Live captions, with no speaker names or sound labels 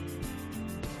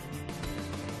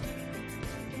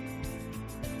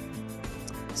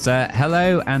So,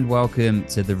 hello and welcome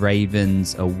to the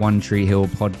Ravens, a One Tree Hill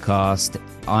podcast.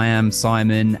 I am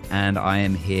Simon and I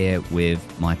am here with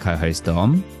my co-host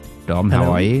Dom. Dom, Hello.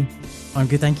 How are you? I'm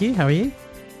good, thank you. How are you?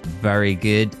 Very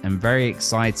good and very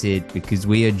excited because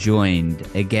we are joined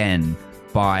again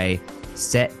by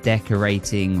set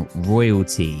decorating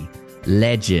royalty,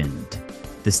 legend.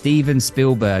 The Steven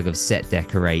Spielberg of set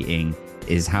decorating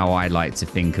is how I like to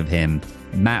think of him.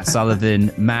 Matt Sullivan.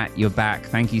 Matt, you're back.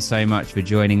 Thank you so much for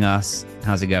joining us.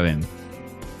 How's it going?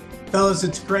 Fellas,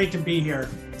 it's great to be here.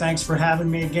 Thanks for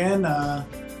having me again.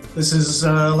 This is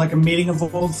like a meeting of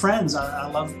old friends. I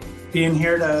love being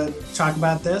here to talk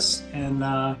about this, and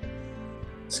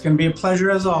it's going to be a pleasure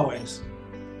as always.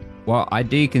 Well, I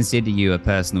do consider you a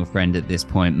personal friend at this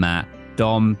point, Matt.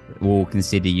 Dom will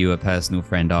consider you a personal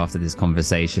friend after this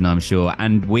conversation, I'm sure.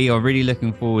 And we are really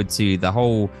looking forward to the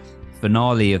whole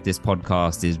finale of this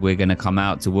podcast. Is we're going to come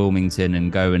out to Wilmington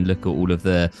and go and look at all of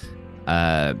the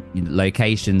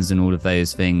locations and all of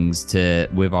those things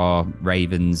with our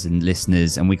Ravens and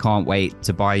listeners. And we can't wait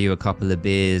to buy you a couple of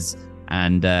beers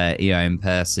and in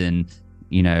person,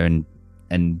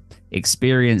 and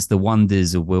experience the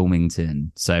wonders of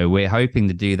Wilmington. So we're hoping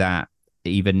to do that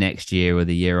either next year or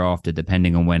the year after,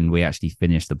 depending on when we actually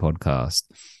finish the podcast.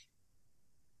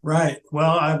 Right. Well,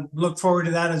 I look forward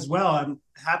to that as well. I'm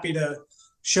happy to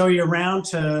show you around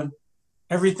to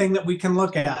everything that we can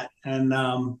look at. And,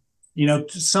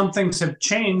 some things have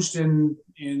changed in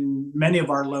many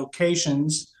of our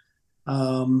locations,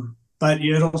 but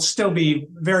it'll still be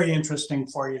very interesting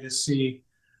for you to see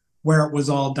where it was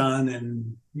all done.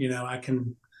 And, I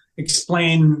can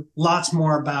explain lots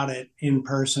more about it in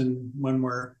person when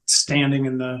we're standing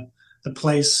in the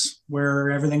place where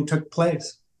everything took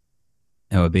place.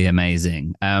 It would be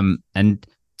amazing. And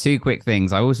two quick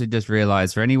things. I also just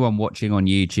realized for anyone watching on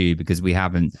YouTube, because we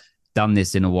haven't done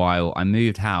this in a while, I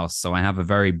moved house, so I have a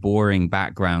very boring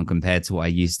background compared to what I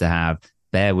used to have.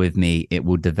 Bear with me. It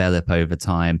will develop over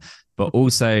time. But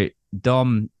also,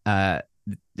 Dom,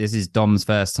 this is Dom's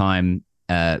first time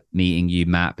meeting you,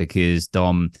 Matt, because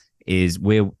Dom he's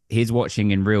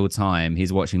watching in real time.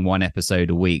 He's watching one episode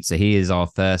a week. So he is our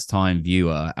first time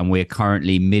viewer, and we're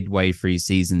currently midway through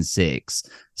season 6.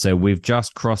 So we've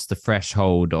just crossed the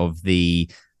threshold of the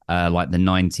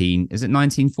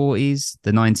 1940s?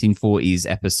 The 1940s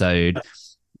episode.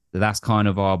 That's kind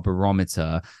of our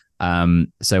barometer.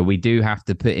 So we do have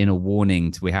to put in a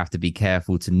warning. We have to be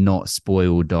careful to not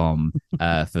spoil Dom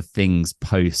for things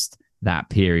post that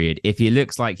period. If it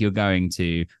looks like you're going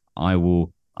to, I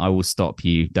will stop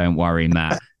you. Don't worry,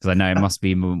 Matt, because I know it must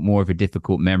be more of a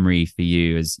difficult memory for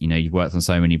you, as you've worked on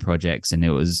so many projects and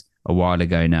it was a while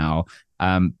ago now.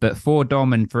 But for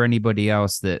Dom and for anybody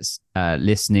else that's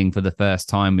listening for the first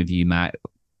time with you, Matt,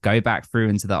 go back through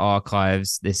into the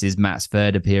archives. This is Matt's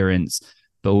third appearance,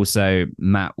 but also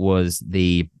Matt was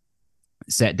the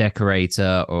set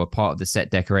decorator or part of the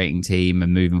set decorating team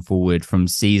and moving forward from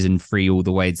season 3 all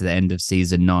the way to the end of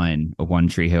season 9 of One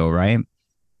Tree Hill, right?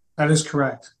 That is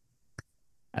correct.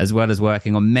 As well as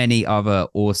working on many other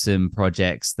awesome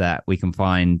projects that we can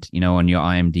find, on your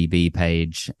IMDb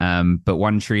page. But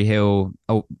One Tree Hill,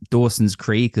 Dawson's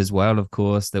Creek as well, of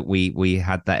course, that we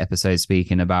had that episode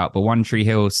speaking about. But One Tree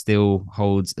Hill still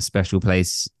holds a special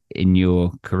place in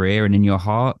your career and in your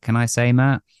heart, can I say,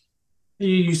 Matt?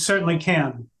 You certainly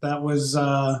can. That was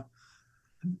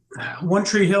One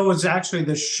Tree Hill was actually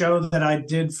the show that I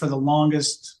did for the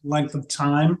longest length of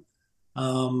time.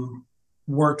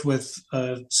 Worked with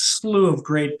a slew of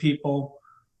great people,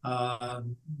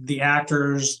 the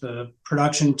actors, the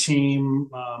production team,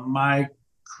 my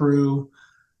crew,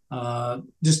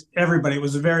 just everybody. It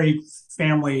was a very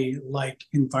family-like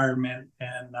environment,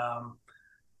 and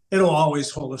it'll always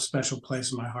hold a special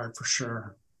place in my heart for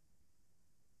sure.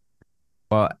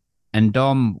 Well, and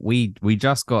Dom, we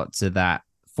just got to that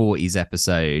 40s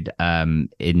episode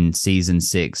in season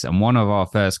 6, and one of our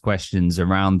first questions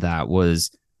around that was,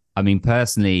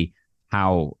 personally,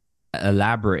 how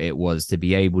elaborate it was to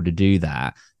be able to do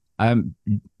that.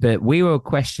 But we were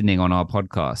questioning on our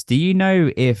podcast, do you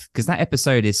know because that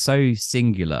episode is so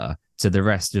singular to the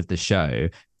rest of the show,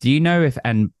 do you know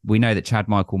and we know that Chad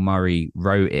Michael Murray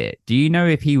wrote it, do you know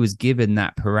if he was given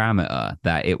that parameter,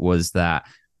 that it was that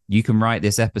you can write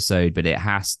this episode, but it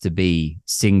has to be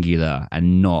singular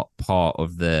and not part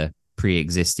of the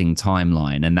pre-existing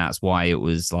timeline, and that's why it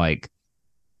was like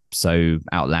so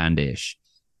outlandish?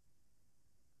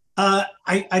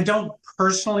 I don't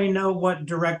personally know what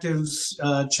directives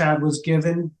Chad was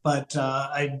given, but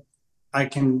I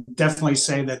can definitely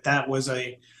say that was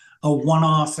a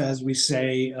one-off, as we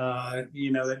say.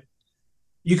 That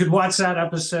you could watch that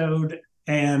episode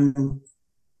and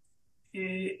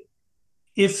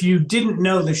if you didn't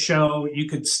know the show, you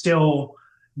could still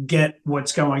get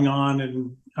what's going on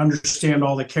and understand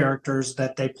all the characters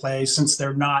that they play, since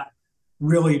they're not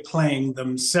really playing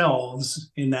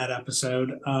themselves in that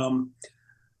episode.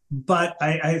 But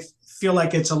I feel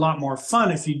like it's a lot more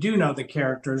fun if you do know the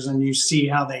characters and you see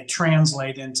how they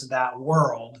translate into that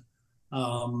world.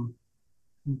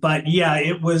 But yeah,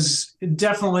 it was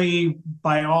definitely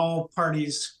by all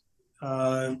parties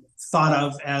thought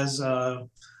of as a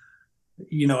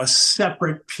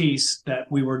separate piece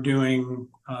that we were doing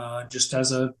just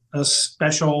as a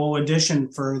special edition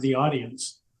for the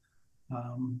audience.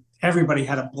 Everybody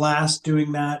had a blast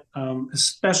doing that,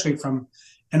 especially from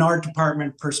an art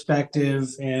department perspective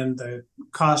and the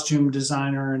costume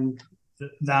designer and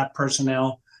that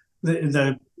personnel,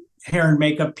 the hair and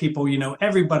makeup people,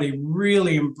 everybody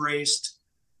really embraced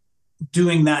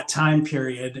doing that time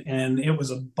period. And it was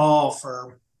a ball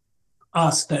for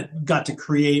us that got to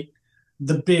create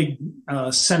the big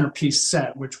centerpiece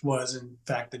set, which was in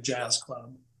fact the jazz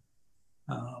club.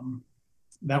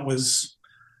 That was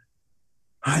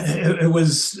it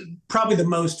was probably the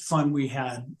most fun we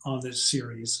had on this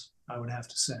series, I would have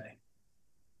to say.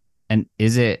 And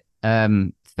is it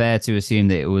fair to assume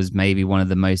that it was maybe one of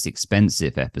the most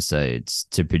expensive episodes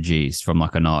to produce from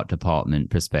like an art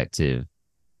department perspective?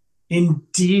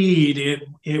 Indeed,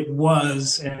 it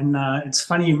was. And it's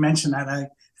funny you mentioned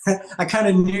that. I kind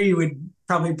of knew you would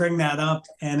probably bring that up,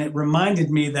 and it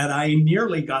reminded me that I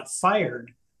nearly got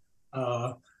fired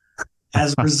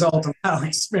as a result of how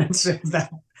expensive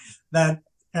that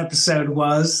episode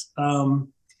was.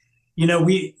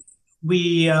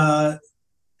 We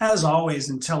as always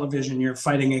in television, you're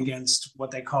fighting against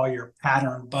what they call your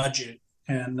pattern budget,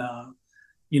 and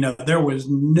there was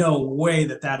no way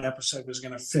that episode was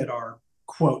going to fit our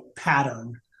quote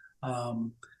pattern.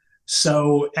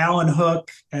 So Alan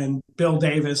Hook and Bill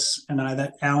Davis and I,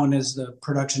 that Alan is the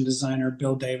production designer,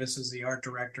 Bill Davis is the art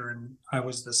director, and I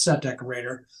was the set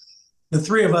decorator. The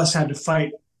three of us had to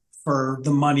fight for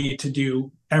the money to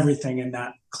do everything in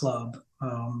that club.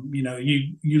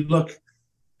 You look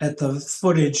at the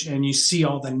footage and you see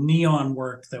all the neon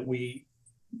work that we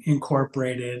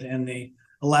incorporated and the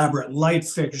elaborate light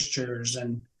fixtures,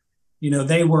 and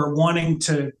they were wanting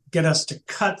to get us to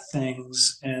cut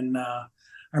things. And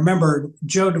I remember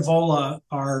Joe Davola,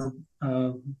 our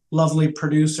lovely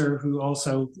producer who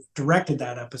also directed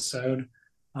that episode,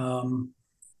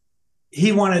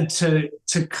 he wanted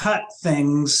to cut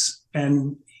things,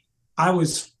 and I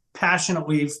was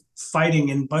passionately fighting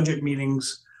in budget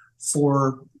meetings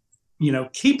for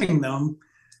keeping them,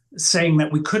 saying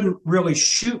that we couldn't really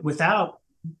shoot without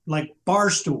like bar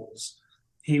stools.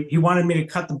 He wanted me to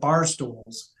cut the bar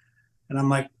stools, and I'm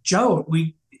like, Joe,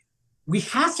 we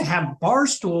have to have bar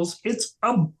stools. It's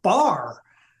a bar.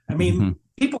 I mean,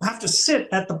 people have to sit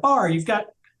at the bar. You've got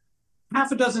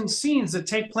half a dozen scenes that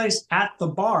take place at the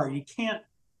bar. You can't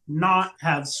not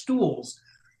have stools.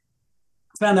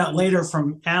 Found out later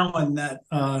from Alan that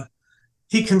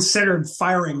he considered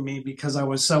firing me because I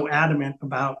was so adamant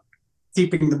about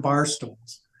keeping the bar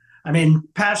stools. I mean,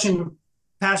 passion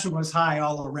was high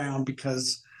all around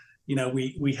because,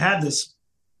 we had this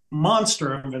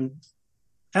monster of an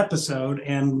episode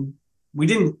and we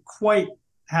didn't quite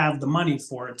have the money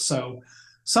for it. So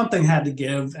something had to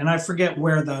give. And I forget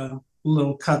where the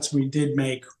little cuts we did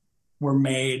make were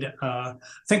made. I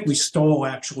think we stole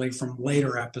actually from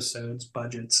later episodes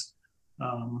budgets.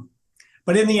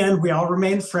 But in the end, we all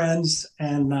remained friends,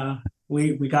 and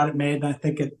we got it made. And I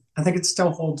think it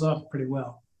still holds up pretty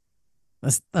well.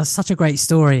 That's such a great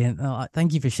story, and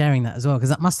thank you for sharing that as well, because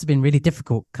that must have been really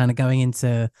difficult, kind of going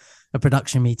into a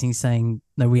production meeting saying,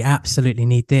 no, we absolutely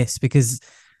need this, because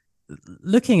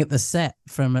looking at the set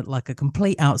from like a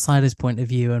complete outsider's point of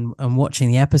view and watching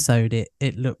the episode,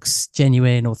 it looks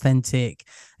genuine, authentic,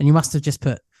 and you must have just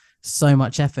put so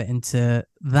much effort into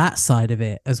that side of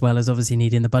it, as well as obviously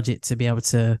needing the budget to be able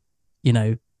to,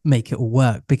 make it all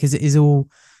work, because it is all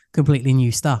completely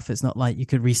new stuff. It's not like you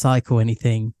could recycle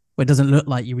anything. It doesn't look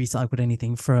like you recycled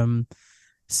anything from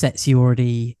sets you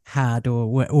already had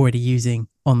or were already using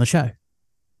on the show.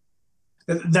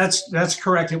 That's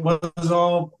correct. It was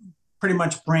all pretty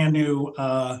much brand new.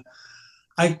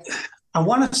 I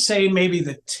want to say maybe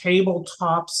the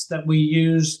tabletops that we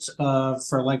used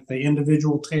for like the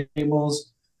individual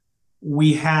tables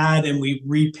we had and we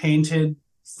repainted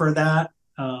for that.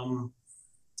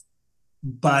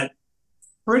 But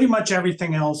pretty much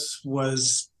everything else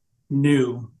was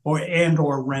new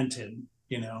or rented.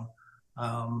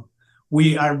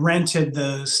 I rented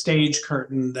the stage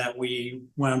curtain that we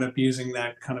wound up using,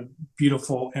 that kind of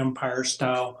beautiful Empire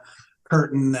style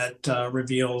curtain that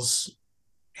reveals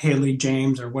Haley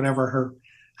James or whatever her,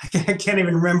 I can't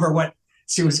even remember what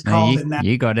she was No, called in that.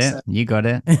 you got it. Set. You got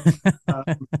it.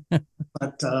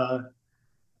 But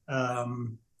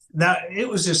that it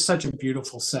was just such a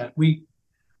beautiful set. We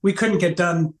couldn't get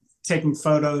done taking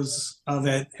photos of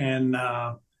it, and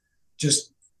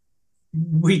just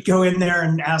we'd go in there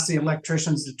and ask the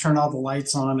electricians to turn all the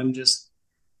lights on and just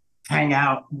hang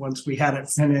out once we had it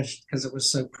finished because it was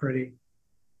so pretty.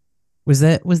 Was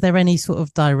there any sort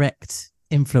of direct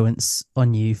influence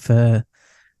on you for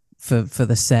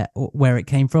the set, or where it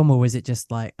came from, or was it just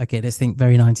like, okay, let's think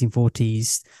very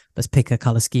 1940s, let's pick a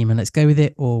color scheme and let's go with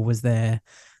it? Or was there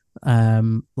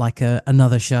like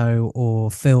another show or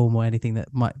film or anything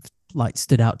that might like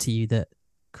stood out to you that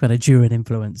kind of drew an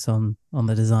influence on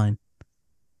the design?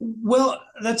 Well,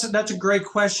 that's a great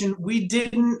question. We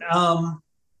didn't.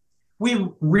 We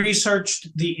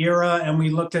researched the era and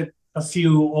we looked at a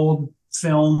few old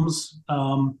films,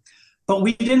 but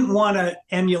we didn't want to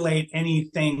emulate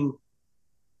anything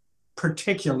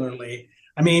particularly.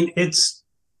 I mean, it's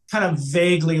kind of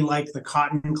vaguely like the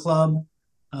Cotton Club,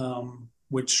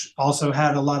 which also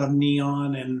had a lot of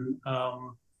neon and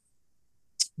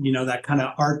that kind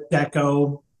of Art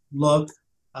Deco look.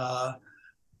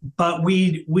 But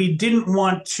we didn't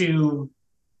want to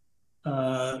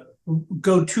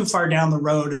go too far down the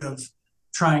road of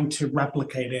trying to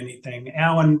replicate anything.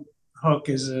 Alan Hook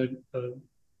is a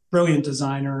brilliant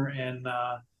designer, and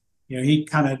he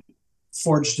kind of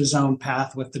forged his own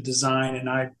path with the design, and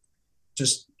I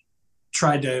just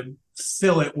tried to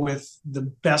fill it with the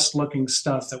best looking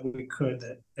stuff that we could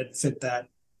that fit that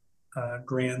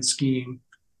grand scheme.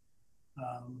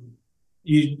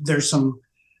 There's some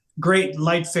great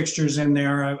light fixtures in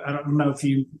there. I don't know if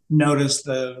you noticed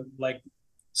the like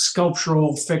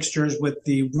sculptural fixtures with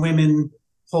the women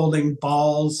holding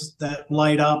balls that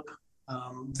light up,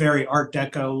 very Art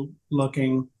Deco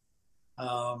looking,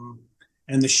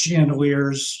 and the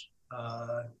chandeliers.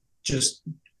 Just,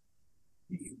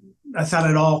 I thought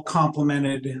it all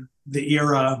complemented the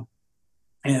era,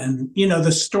 and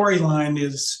the storyline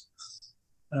is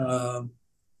kind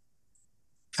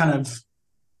of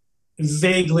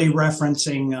vaguely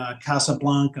referencing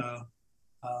Casablanca,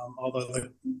 although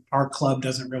our club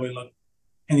doesn't really look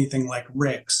anything like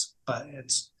Rick's, but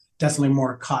it's definitely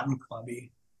more Cotton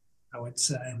Clubby, I would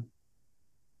say.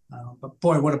 But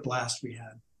boy, what a blast we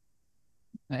had!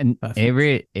 And it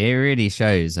really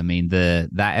shows. I mean, that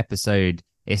episode,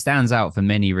 it stands out for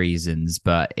many reasons,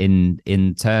 but in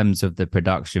terms of the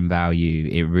production value,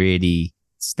 it really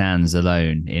stands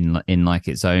alone in like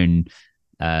its own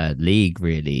league,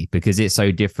 really, because it's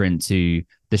so different to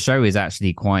the show. Is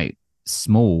actually quite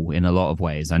small in a lot of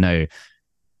ways. I know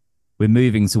we're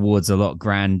moving towards a lot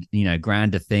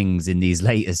grander things in these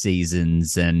later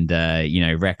seasons, and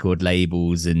record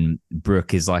labels, and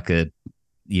Brooke is like a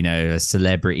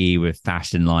celebrity with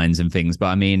fashion lines and things. But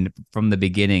I mean, from the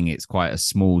beginning, it's quite a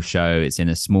small show. It's in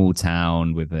a small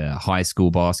town with a high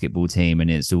school basketball team, and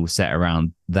it's all set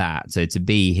around that. So to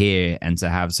be here and to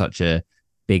have such a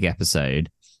big episode,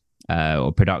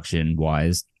 or production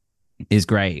wise, is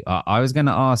great. I was going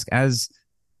to ask, as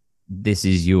this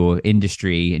is your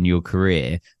industry and your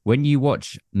career, when you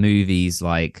watch movies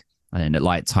like, I don't know,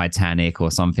 like Titanic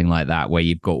or something like that, where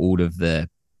you've got all of the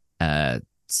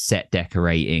set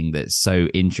decorating that's so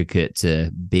intricate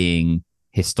to being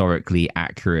historically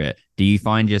accurate, do you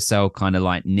find yourself kind of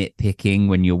like nitpicking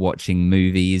when you're watching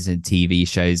movies and TV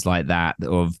shows like that,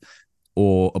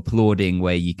 or applauding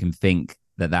where you can think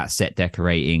that set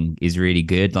decorating is really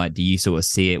good? Like, do you sort of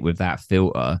see it with that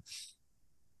filter?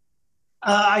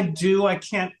 I do. I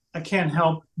can't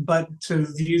help but to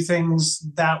view things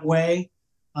that way.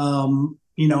 I'm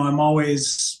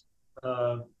always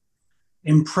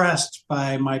impressed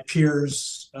by my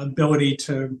peers' ability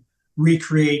to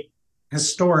recreate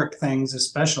historic things,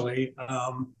 especially,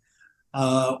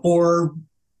 or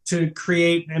to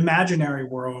create imaginary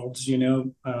worlds,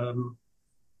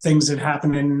 things that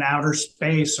happen in outer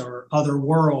space or other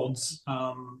worlds.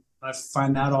 I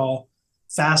find that all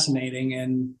fascinating.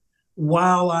 And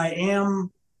while I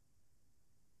am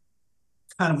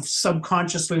kind of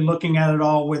subconsciously looking at it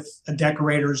all with a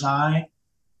decorator's eye,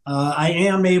 I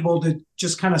am able to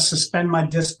just kind of suspend my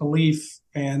disbelief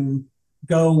and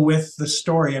go with the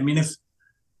story. I mean, if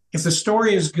the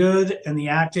story is good and the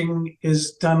acting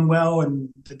is done well and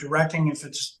the directing, if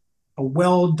it's a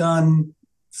well done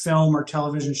film or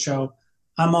television show,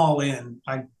 I'm all in.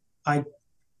 I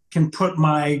can put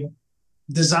my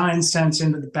design sense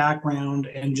into the background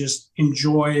and just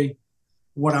enjoy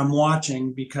what I'm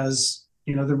watching, because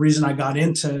the reason I got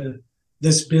into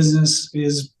this business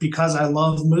is because I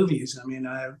love movies. I mean,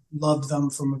 I loved them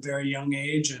from a very young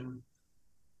age, and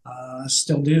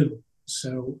still do.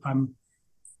 So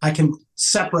I can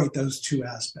separate those two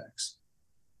aspects.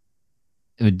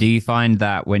 Do you find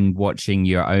that when watching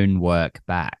your own work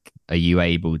back, are you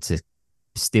able to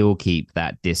still keep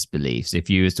that disbelief? So if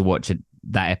you was to watch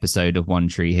that episode of One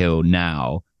Tree Hill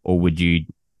now, or would you,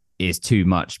 it's too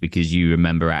much because you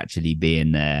remember actually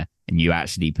being there and you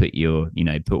actually put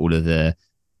put all of the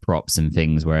props and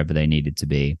things wherever they needed to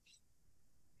be?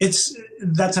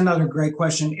 That's another great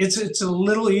question. It's a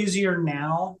little easier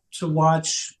now to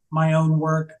watch my own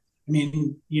work. I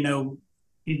mean,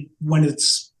 when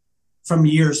it's from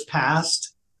years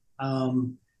past,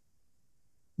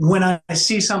 when I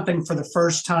see something for the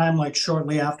first time, like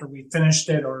shortly after we finished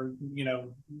it, or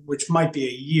which might be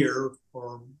a year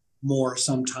or more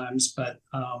sometimes, but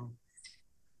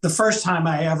the first time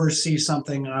I ever see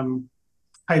something, I'm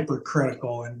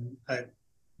hypercritical, and I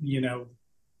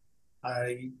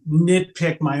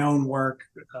nitpick my own work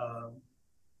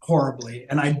horribly,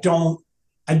 and I'm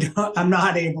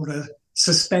not able to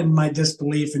suspend my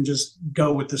disbelief and just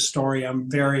go with the story.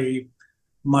 I'm very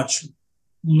much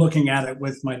looking at it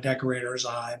with my decorator's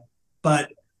eye.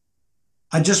 But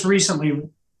I just recently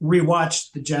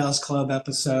rewatched the Jazz Club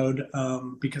episode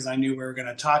because I knew we were going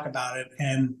to talk about it,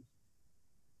 and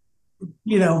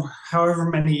however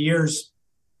many years,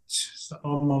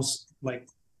 almost like,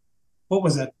 what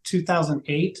was that,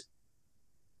 2008?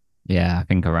 Yeah, I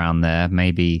think around there,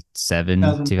 maybe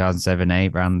 2007,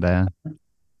 8, around there.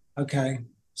 Okay.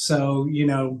 So,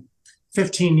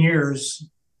 15 years,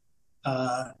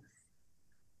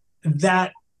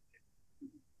 that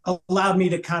allowed me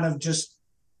to kind of just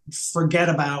forget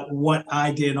about what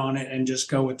I did on it and just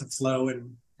go with the flow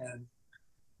and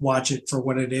watch it for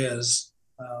what it is.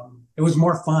 It was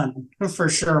more fun for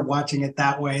sure watching it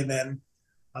that way than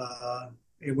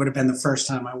it would have been the first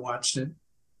time I watched it.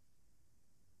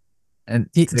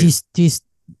 And do you,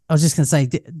 I was just going to say,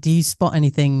 do you spot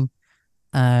anything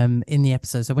in the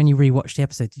episode? So when you rewatched the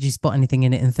episode, did you spot anything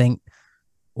in it and think,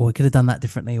 or we could have done that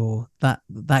differently, or that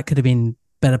could have been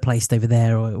better placed over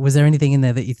there? Or was there anything in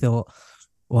there that you thought,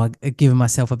 well, I've given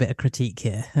myself a bit of critique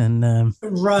here? And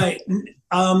right.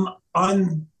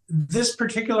 On this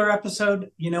particular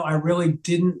episode, I really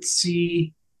didn't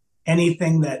see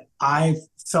anything that I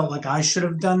felt like I should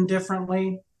have done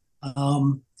differently.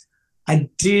 I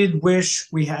did wish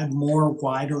we had more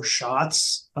wider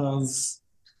shots of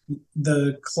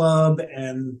the club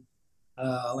and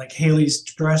like Haley's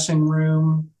dressing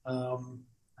room. I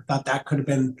thought that could have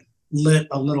been lit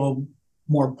a little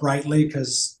more brightly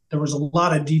because there was a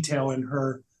lot of detail in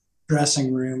her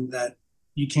dressing room that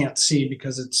you can't see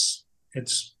because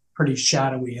it's pretty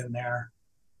shadowy in there.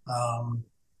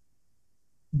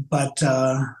 But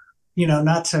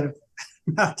not to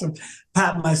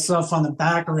pat myself on the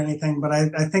back or anything, but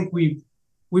I think we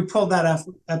pulled that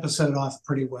episode off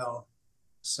pretty well.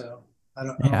 So I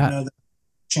don't know that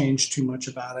changed too much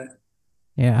about it.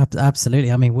 Yeah,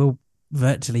 absolutely. I mean, we'll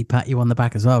virtually pat you on the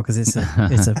back as well because it's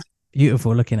a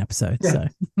beautiful looking episode. Yeah.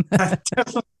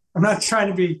 So I'm not trying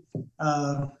to be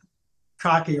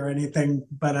cocky or anything,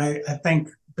 but I think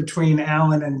between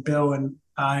Alan and Bill and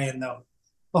I and the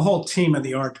whole team of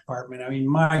the art department, I mean,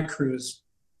 my crew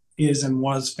is and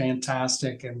was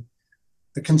fantastic, and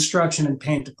the construction and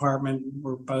paint department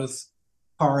were both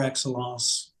par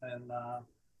excellence, and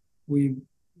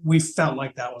we felt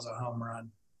like that was a home run.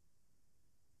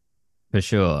 For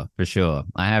sure.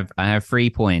 I have 3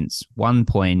 points. 1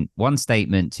 point, 1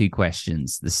 statement, 2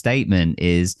 questions. The statement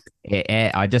is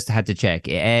I just had to check.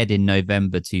 It aired in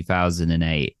November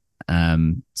 2008.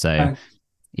 So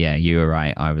yeah, you were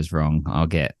right. I was wrong. I'll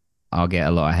get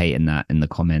a lot of hate in the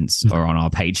comments or on our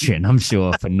Patreon, I'm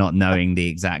sure, for not knowing the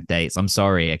exact dates. I'm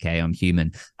sorry. Okay, I'm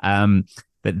human.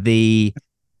 But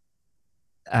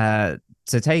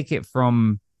to take it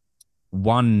from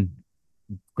one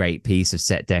great piece of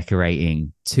set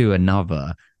decorating to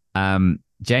another,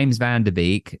 James Van Der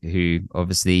Beek, who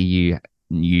obviously you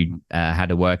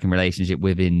had a working relationship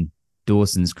with in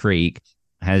Dawson's Creek,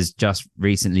 has just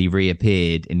recently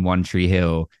reappeared in One Tree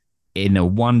Hill in a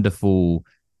wonderful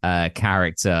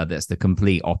character that's the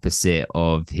complete opposite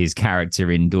of his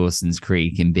character in Dawson's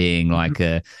Creek, in being like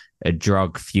a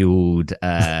drug-fueled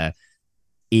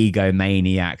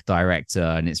egomaniac director,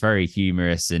 and it's very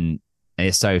humorous and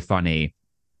it's so funny.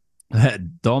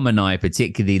 Dom and I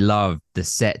particularly love the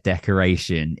set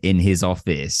decoration in his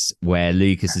office where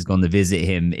Lucas has gone to visit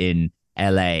him in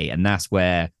LA, and that's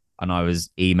where, and I was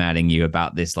emailing you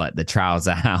about this, like the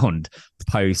Trouser Hound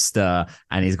poster,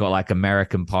 and he's got like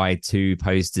American Pie 2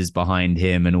 posters behind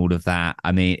him and all of that.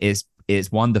 I mean, it's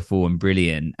it's wonderful and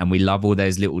brilliant. And we love all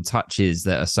those little touches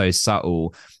that are so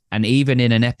subtle. And even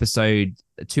in an episode,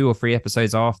 2 or 3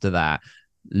 episodes after that,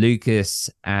 Lucas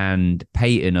and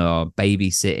Peyton are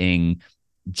babysitting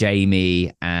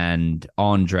Jamie and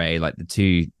Andre, like the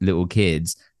 2 little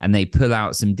kids, and they pull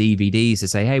out some DVDs to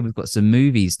say, hey, we've got some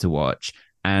movies to watch.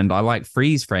 And I like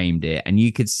freeze framed it, and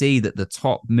you could see that the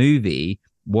top movie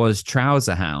was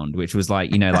Trouser Hound, which was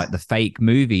like, you know, like the fake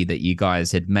movie that you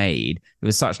guys had made. It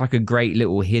was such like a great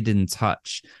little hidden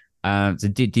touch. So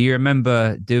do you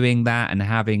remember doing that and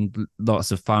having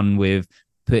lots of fun with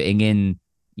putting in,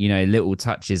 you know, little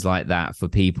touches like that for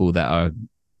people that are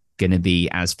going to be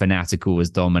as fanatical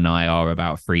as Dom and I are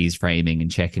about freeze framing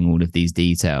and checking all of these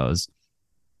details?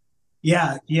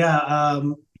 Yeah.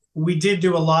 We did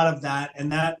do a lot of that,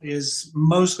 and that is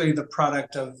mostly the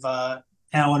product of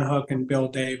Alan Hook and Bill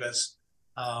Davis.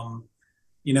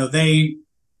 You know, they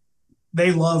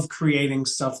love creating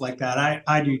stuff like that.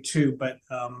 I do too, but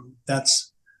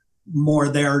that's more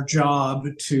their job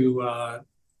to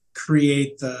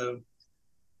create the,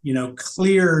 you know,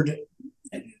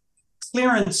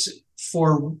 clearance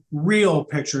for real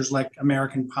pictures like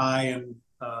American Pie and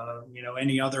you know,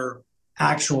 any other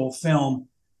actual film.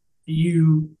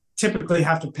 You typically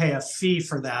have to pay a fee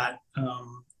for that.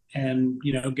 And,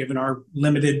 you know, given our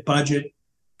limited budget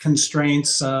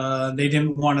constraints, they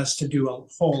didn't want us to do a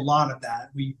whole lot of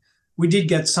that. We did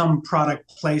get some product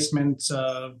placement,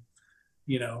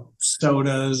 you know,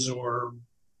 sodas or,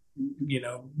 you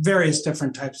know, various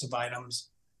different types of items.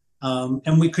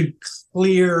 And we could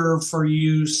clear for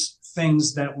use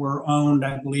things that were owned,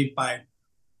 I believe, by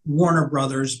Warner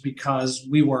Brothers, because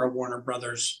we were a Warner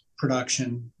Brothers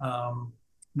production.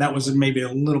 That was maybe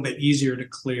a little bit easier to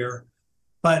clear.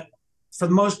 But for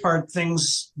the most part,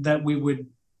 things that we would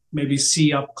maybe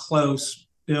see up close,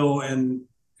 Bill and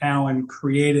Alan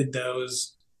created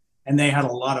those, and they had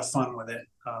a lot of fun with it,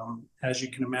 as you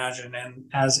can imagine, and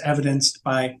as evidenced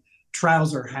by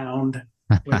Trouser Hound,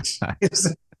 which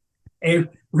is a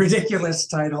ridiculous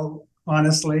title,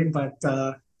 honestly, but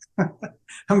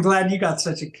I'm glad you got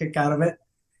such a kick out of it.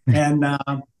 And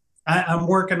I'm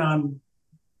working on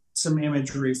some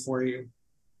imagery for you.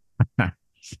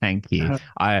 Thank you.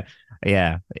 It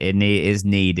is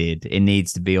needed. It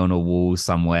needs to be on a wall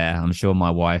somewhere. I'm sure my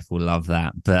wife will love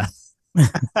that. But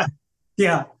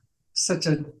yeah, such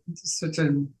a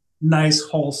nice,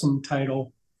 wholesome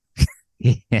title.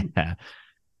 Yeah.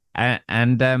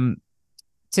 And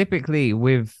typically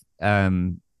with I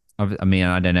mean,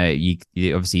 I don't know, you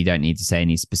obviously you don't need to say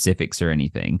any specifics or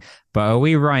anything, but are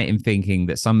we right in thinking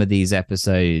that some of these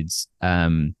episodes,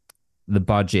 the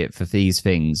budget for these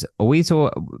things, we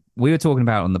were talking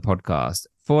about on the podcast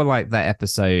for like that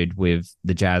episode with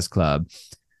the jazz club,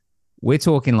 we're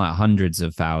talking like hundreds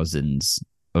of thousands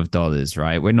of dollars,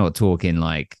 right? We're not talking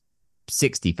like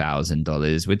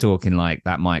 $60,000. We're talking like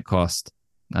that might cost,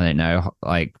 I don't know,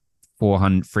 like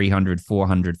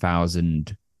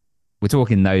 400,000. We're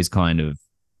talking those kind of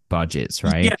budgets,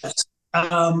 right? Yes.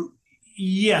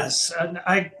 Yes. And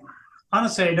I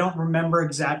honestly, I don't remember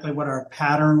exactly what our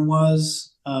pattern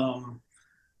was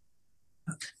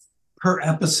per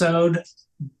episode,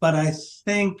 but I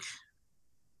think,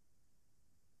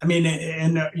 I mean,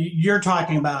 and you're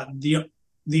talking about the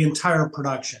entire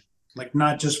production, like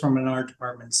not just from an art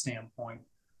department standpoint.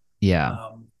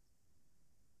 Yeah.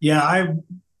 Yeah, I of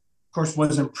course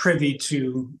wasn't privy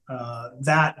to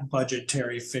that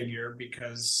budgetary figure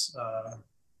because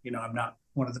you know, I'm not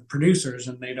one of the producers,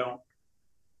 and they don't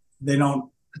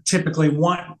typically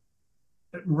want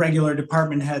regular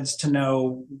department heads to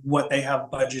know what they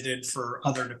have budgeted for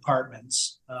other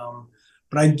departments.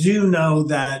 But I do know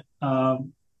that our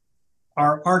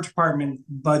art department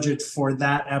budget for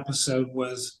that episode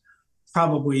was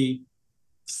probably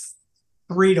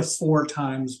 3 to 4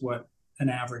 times what an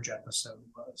average episode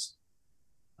was.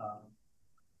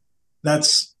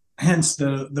 That's hence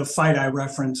the fight I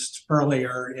referenced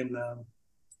earlier in the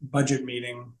budget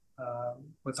meeting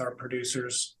with our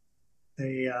producers.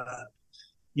 They,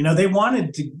 you know, they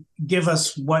wanted to give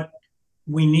us what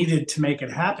we needed to make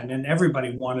it happen, and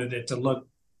everybody wanted it to look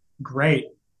great.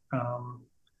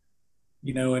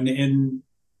 You know, and in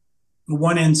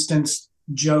one instance,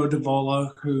 Joe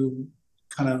Davola, who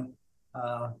kind of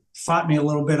fought me a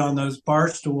little bit on those bar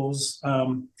stools,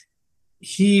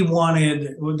 he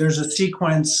wanted, there's a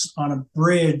sequence on a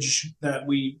bridge that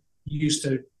we used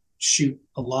to shoot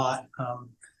a lot.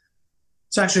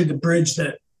 It's actually the bridge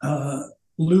that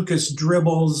Lucas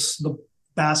dribbles the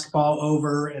basketball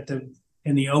over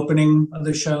in the opening of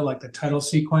the show, like the title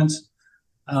sequence.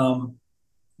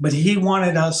 But he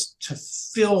wanted us to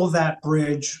fill that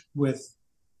bridge with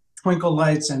twinkle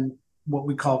lights and what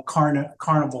we call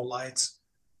carnival lights.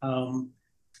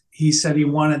 He said he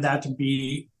wanted that to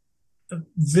be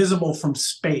visible from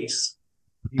space.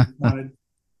 He wanted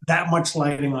that much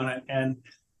lighting on it. And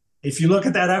if you look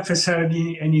at that episode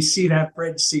and you see that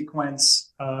bridge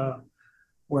sequence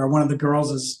where one of the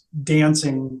girls is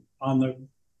dancing on the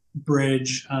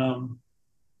bridge,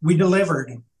 we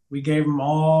delivered. We gave them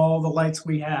all the lights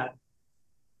we had.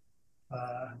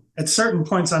 At certain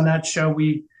points on that show,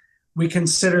 we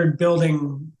considered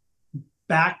building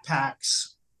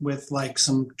backpacks with like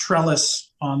some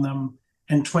trellis on them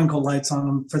and twinkle lights on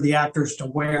them for the actors to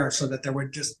wear, so that there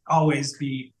would just always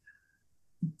be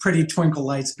pretty twinkle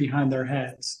lights behind their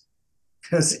heads.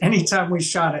 Because anytime we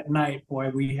shot at night, boy,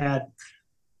 we had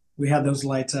those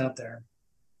lights out there.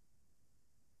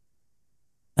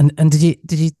 And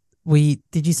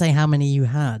did you say how many you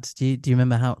had? Do you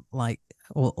remember how, like,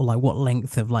 or like what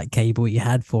length of like cable you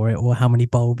had for it, or how many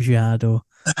bulbs you had? Or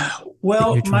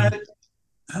well,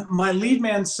 my lead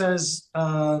man says,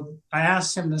 I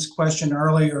asked him this question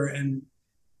earlier, and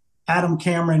Adam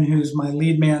Cameron, who's my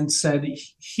lead man, said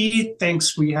he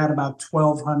thinks we had about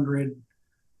 1,200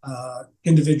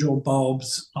 individual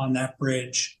bulbs on that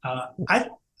bridge.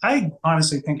 I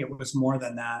honestly think it was more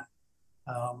than that.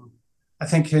 I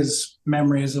think his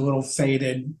memory is a little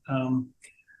faded.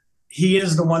 He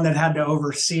is the one that had to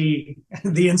oversee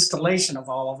the installation of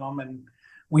all of them. And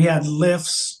we had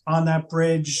lifts on that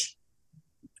bridge,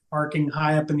 parking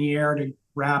high up in the air to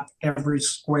wrap every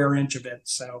square inch of it.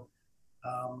 So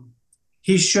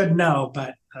he should know,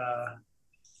 but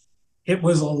it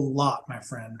was a lot, my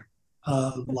friend,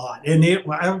 a lot. And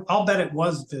I'll bet it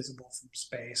was visible from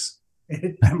space.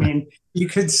 I mean, you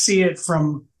could see it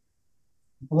from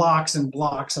blocks and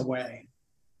blocks away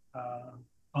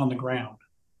on the ground.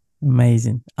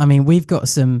 Amazing. I mean, we've got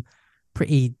some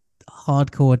pretty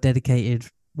hardcore, dedicated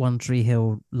One Tree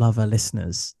Hill lover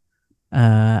listeners.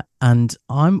 And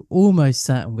I'm almost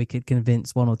certain we could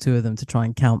convince one or two of them to try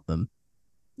and count them.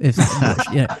 If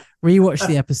rewatch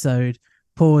the episode,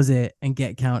 pause it, and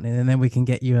get counting, and then we can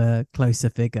get you a closer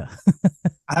figure.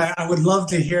 I would love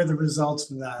to hear the results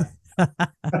for that.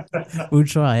 We'll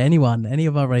try. Any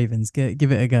of our Ravens, give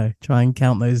it a go. Try and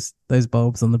count those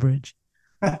bulbs on the bridge.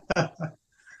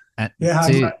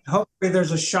 Hopefully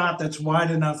there's a shot that's wide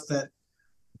enough that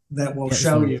will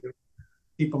show you,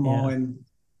 keep them all in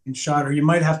shot, or you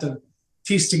might have to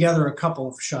piece together a couple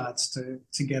of shots to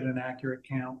get an accurate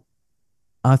count.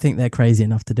 I think they're crazy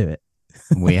enough to do it.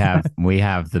 We have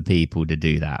the people to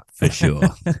do that for sure.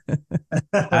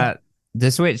 To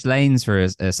switch lanes for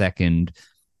a second,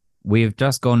 we've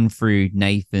just gone through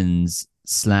Nathan's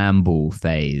slam ball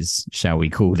phase, shall we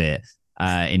call it,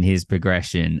 in his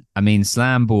progression. I mean,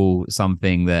 slam ball,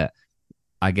 something that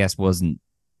I guess wasn't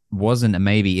and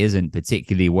maybe isn't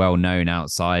particularly well known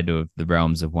outside of the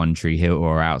realms of One Tree Hill,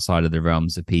 or outside of the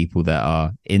realms of people that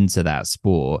are into that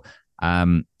sport.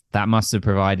 That must have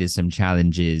provided some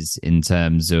challenges in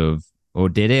terms of, or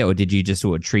did you just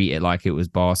sort of treat it like it was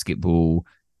basketball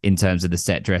in terms of the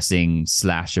set dressing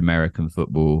 / American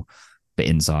football, but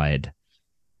inside?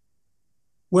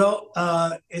 Well,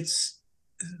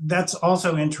 that's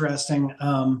also interesting.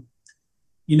 At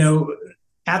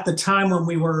the time when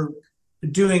we were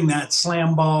doing that,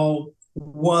 slam ball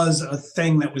was a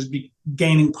thing that was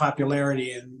gaining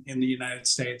popularity in the United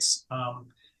States.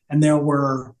 And there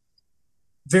were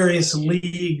various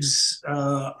leagues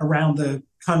around the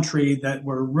country that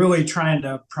were really trying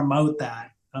to promote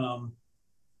that.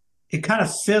 It kind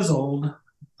of fizzled.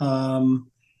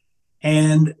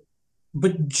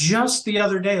 But just the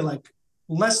other day, like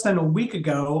less than a week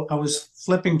ago, I was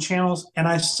flipping channels and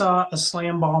I saw a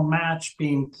slam ball match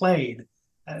being played,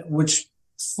 which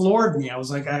floored me. I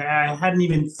was like, I hadn't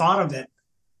even thought of it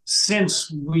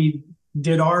since we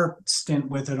did our stint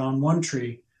with it on One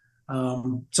Tree.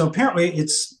 So apparently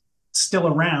it's still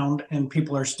around and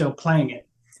people are still playing it.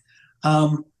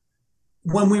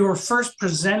 When we were first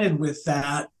presented with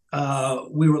that,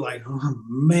 we were like, oh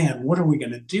man, what are we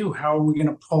going to do? How are we going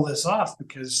to pull this off?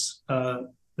 Because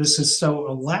this is so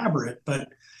elaborate. But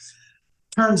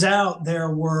turns out there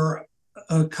were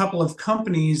a couple of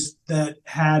companies that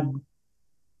had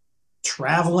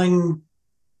traveling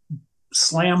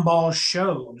slam ball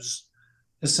shows,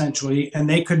 essentially, and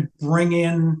they could bring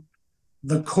in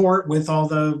the court with all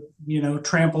the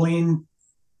trampoline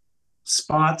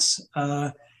spots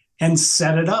and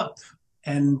set it up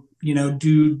and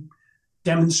do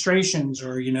demonstrations,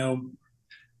 or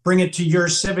bring it to your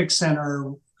civic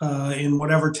center in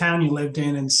whatever town you lived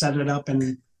in and set it up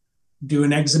and do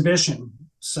an exhibition.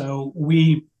 So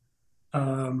we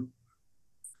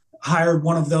hired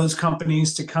one of those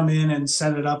companies to come in and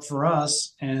set it up for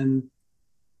us, and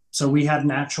So we had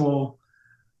an actual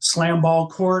slam ball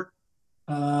court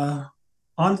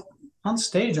on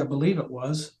stage, I believe it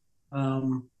was.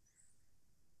 Can't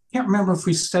remember if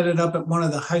we set it up at one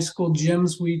of the high school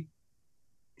gyms we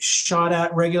shot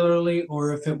at regularly,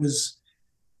 or if it was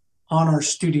on our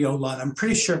studio lot. I'm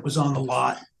pretty sure it was on the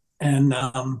lot. And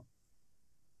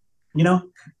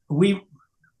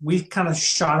we kind of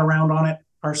shot around on it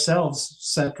ourselves.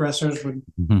 Set dressers would.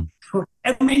 Mm-hmm.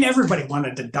 I mean, everybody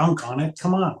wanted to dunk on it.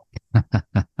 Come on.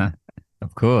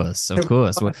 Of course.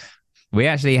 We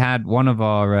actually had one of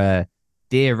our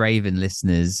dear Raven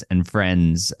listeners and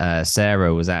friends,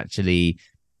 Sarah, was actually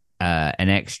an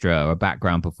extra or a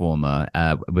background performer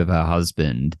with her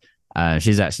husband.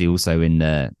 She's actually also in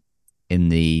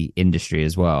the industry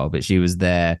as well, but she was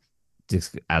there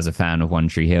just as a fan of One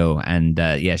Tree Hill. And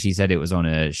she said it was on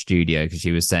a studio, because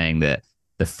she was saying that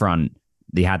the front,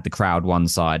 they had the crowd one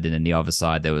side, and then the other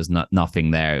side there was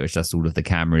nothing there. It was just all of the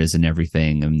cameras and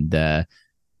everything. And it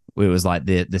was like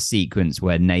the sequence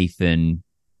where Nathan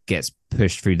gets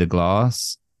pushed through the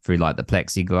glass, through like the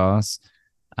plexiglass.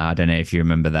 I don't know if you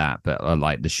remember that, but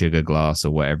like the sugar glass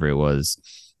or whatever it was.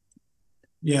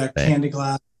 Yeah, candy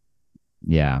glass.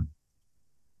 Yeah.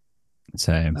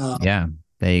 So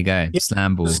there you go.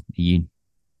 Slam ball.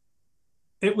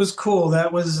 It was cool.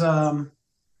 That was an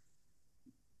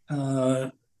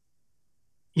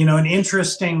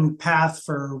interesting path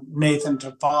for Nathan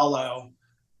to follow.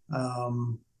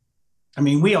 I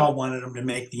mean, we all wanted him to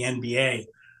make the NBA,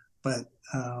 but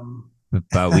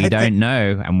we don't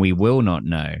know, and we will not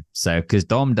know. So, because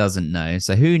Dom doesn't know,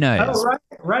 so who knows? Oh,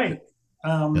 right.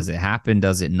 Does it happen?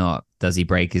 Does it not? Does he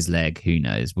break his leg? Who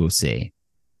knows? We'll see.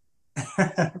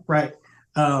 Right.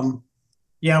 When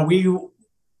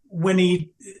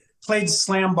he played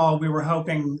slam ball, we were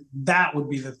hoping that would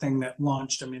be the thing that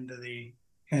launched him into the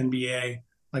NBA,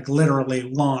 like literally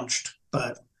launched,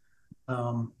 but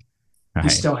he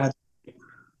still had.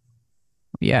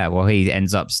 Yeah, well, he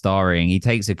ends up starring. He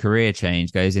takes a career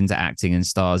change, goes into acting, and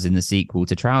stars in the sequel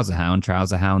to Trouser Hound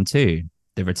 2,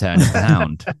 The Return of the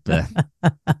Hound.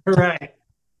 Right.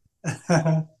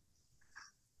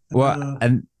 Well,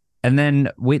 and then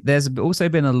there's also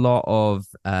been a lot of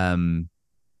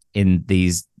in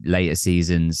these later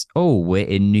seasons, we're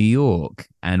in New York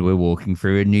and we're walking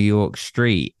through a New York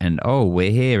street, and we're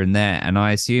here and there. And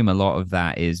I assume a lot of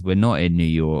that is we're not in New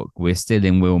York, we're still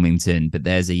in Wilmington, but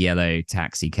there's a yellow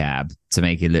taxi cab to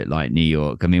make it look like New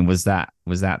York. I mean, was that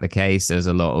the case? There's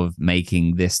a lot of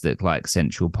making this look like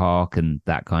Central Park and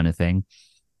that kind of thing.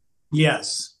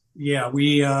 Yes. Yeah.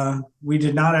 We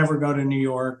did not ever go to New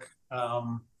York.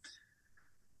 I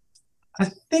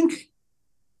think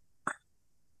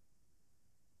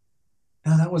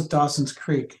that was Dawson's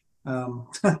Creek.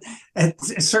 At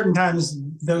certain times,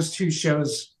 those two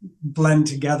shows blend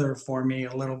together for me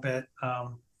a little bit.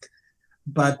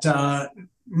 But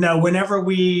no, whenever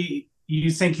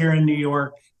you think you're in New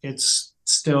York, it's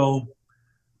still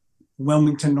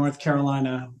Wilmington, North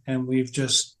Carolina, and we've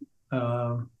just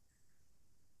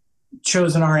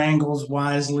chosen our angles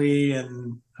wisely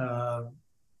and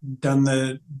done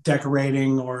the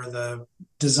decorating or the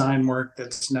design work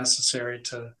that's necessary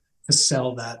to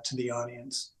sell that to the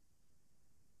audience.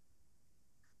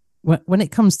 When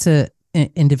it comes to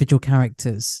individual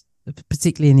characters,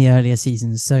 particularly in the earlier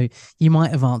seasons, so you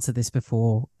might have answered this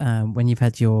before when you've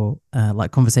had your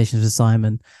like conversations with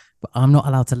Simon, but I'm not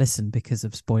allowed to listen because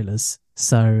of spoilers.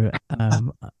 So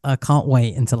I can't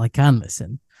wait until I can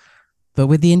listen. But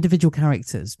with the individual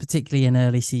characters, particularly in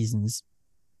early seasons,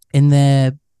 in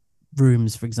their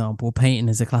rooms, for example, Peyton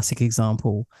is a classic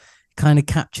example, kind of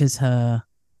captures her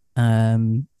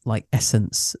like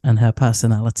essence and her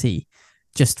personality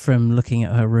just from looking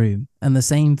at her room. And the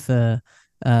same for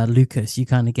Lucas. You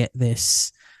kind of get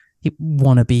this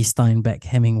wannabe Steinbeck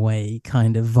Hemingway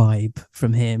kind of vibe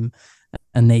from him,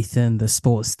 and Nathan, the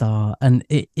sports star. And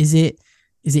is it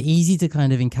easy to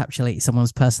kind of encapsulate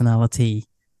someone's personality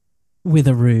with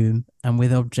a room and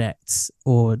with objects,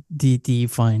 or do you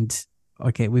find,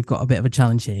 okay, we've got a bit of a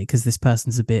challenge here because this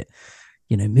person's a bit,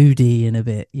 moody and a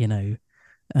bit,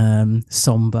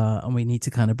 somber, and we need to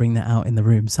kind of bring that out in the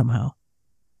room somehow?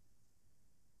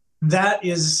 That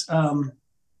is,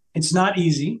 it's not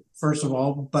easy, first of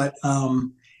all, but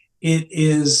it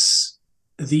is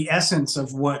the essence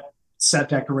of what set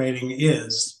decorating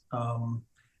is,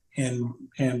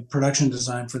 and production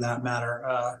design for that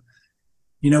matter.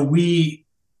 We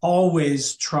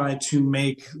always try to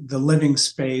make the living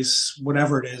space,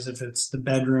 whatever it is, if it's the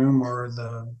bedroom or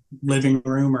the living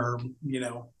room or,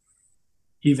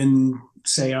 even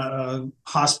say a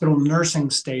hospital nursing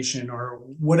station or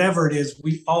whatever it is,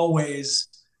 we always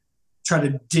try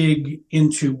to dig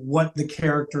into what the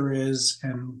character is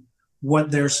and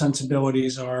what their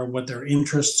sensibilities are, what their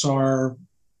interests are,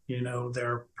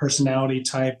 their personality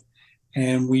type.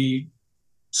 And we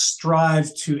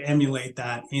strive to emulate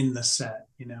that in the set.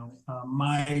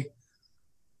 My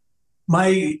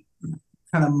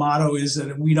kind of motto is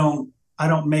that I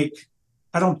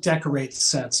don't decorate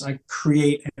sets. I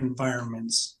create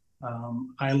environments.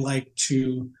 I like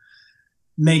to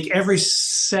make every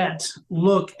set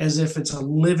look as if it's a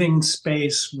living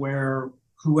space where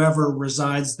whoever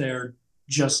resides there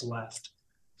just left.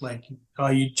 Like, oh,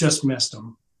 you just missed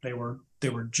them. They were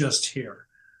just here.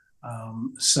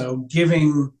 So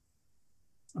giving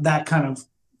that kind of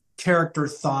character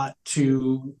thought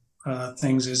to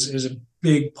things is a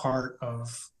big part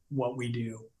of what we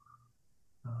do.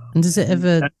 And does it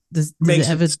ever makes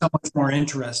it so much more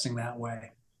interesting that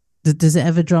way? Does it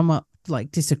ever drum up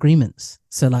like disagreements?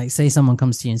 So like, say someone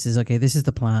comes to you and says, okay, this is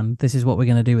the plan, this is what we're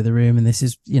going to do with the room, and this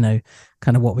is,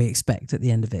 kind of what we expect at the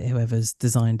end of it, whoever's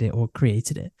designed it or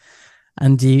created it.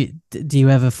 And do you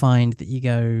ever find that you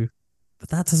go, but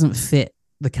that doesn't fit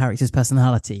the character's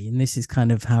personality, and this is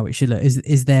kind of how it should look?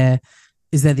 Is there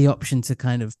the option to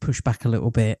kind of push back a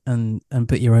little bit and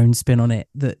put your own spin on it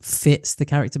that fits the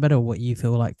character better, or what you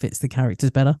feel like fits the characters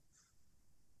better?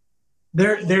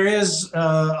 There is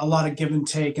a lot of give and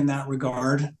take in that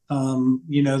regard.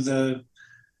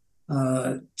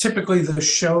 Typically the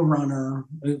showrunner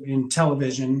in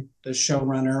television, the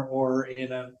showrunner, or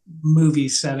in a movie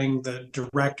setting, the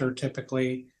director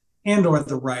typically, and or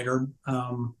the writer,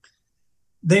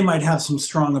 they might have some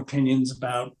strong opinions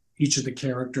about each of the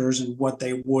characters and what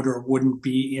they would or wouldn't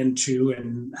be into,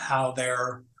 and how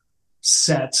their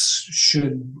sets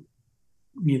should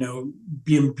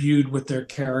be imbued with their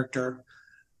character.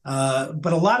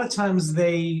 But a lot of times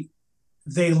they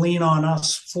lean on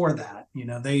us for that.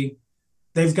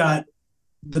 They've got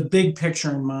the big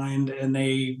picture in mind, and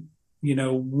they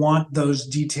want those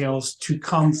details to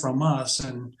come from us.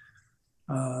 And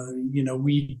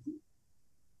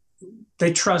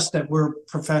they trust that we're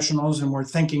professionals and we're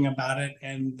thinking about it,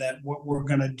 and that what we're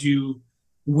going to do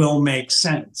will make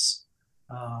sense.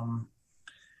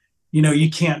 You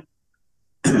can't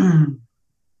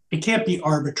it can't be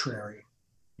arbitrary.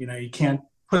 You can't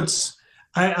put.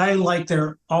 I like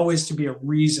there always to be a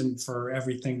reason for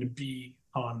everything to be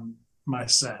on my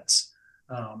sets.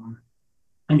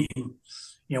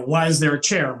 Why is there a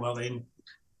chair? Well,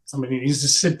 somebody needs to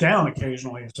sit down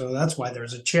occasionally, so that's why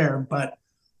there's a chair. But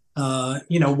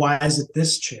why is it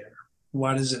this chair?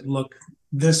 Why does it look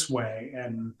this way?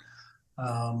 And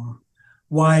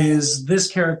why is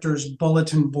this character's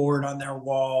bulletin board on their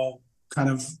wall kind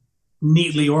of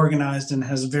neatly organized and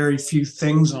has very few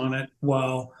things on it,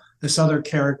 while this other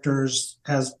character's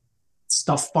has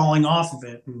stuff falling off of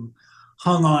it and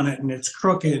hung on it, and it's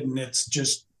crooked, and it's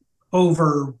just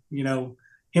over,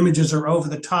 images are over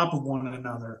the top of one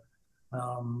another.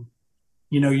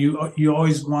 You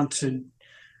always want to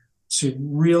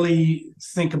really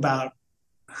think about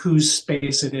whose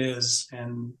space it is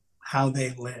and how they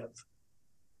live.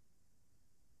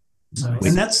 So,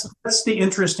 and that's the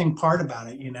interesting part about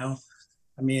it.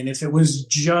 If it was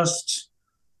just,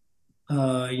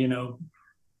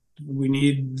 we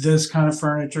need this kind of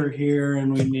furniture here,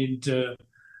 and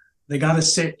they got to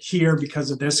sit here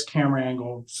because of this camera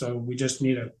angle. So we just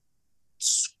need a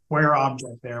square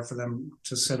object there for them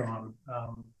to sit on.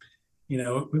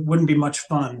 It wouldn't be much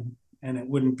fun, and it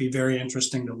wouldn't be very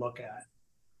interesting to look at.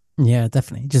 Yeah,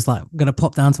 definitely. Just like, I'm going to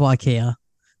pop down to IKEA,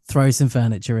 throw some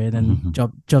furniture in, and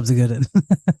jobs are good.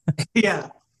 Yeah.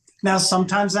 Now,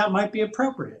 sometimes that might be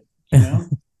appropriate,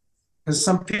 because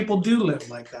some people do live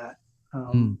like that.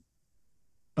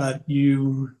 But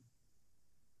you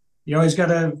always got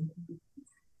to,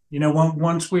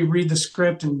 once we read the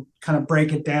script and kind of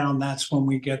break it down, that's when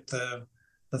we get the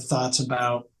thoughts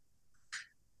about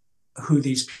who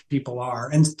these people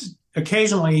are. And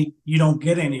occasionally you don't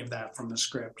get any of that from the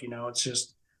script. It's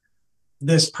just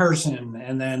this person,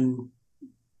 and then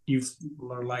you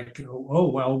are like, oh,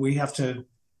 well, we have to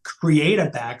create a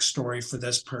backstory for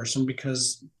this person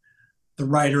because the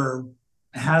writer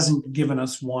hasn't given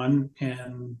us one,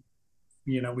 and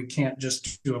we can't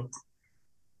just do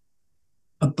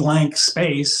a blank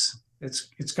space.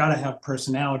 It's got to have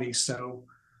personality. So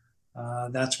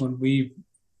that's when we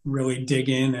really dig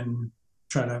in and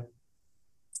try to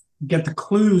get the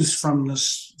clues from the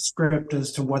script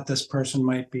as to what this person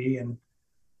might be. And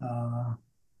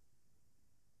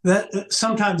that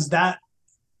sometimes that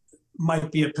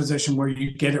might be a position where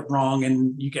you get it wrong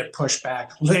and you get pushed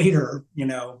back later,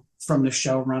 from the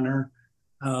showrunner.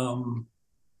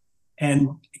 And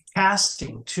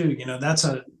casting too, that's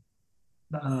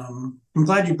I'm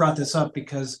glad you brought this up,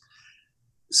 because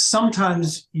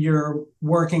sometimes you're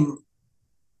working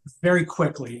very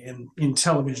quickly in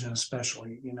television,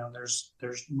 especially.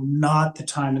 There's not the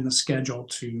time in the schedule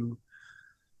to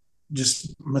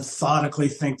just methodically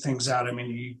think things out. I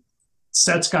mean,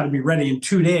 set's got to be ready in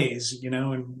 2 days,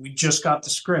 and we just got the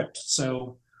script,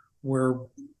 so we're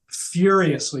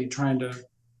furiously trying to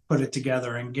put it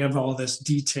together and give all this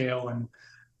detail and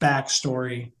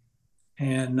backstory.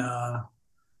 And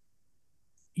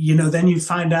then you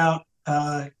find out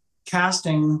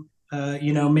casting.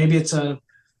 Maybe it's a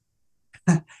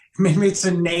maybe it's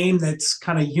a name that's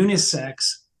kind of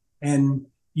unisex, and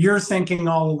you're thinking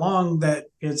all along that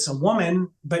it's a woman,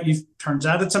 but turns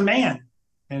out it's a man,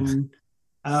 and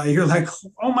you're like,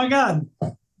 oh my god,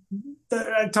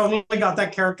 I totally got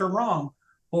that character wrong.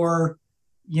 Or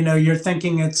you're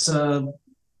thinking it's a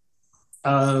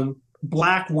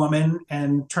black woman,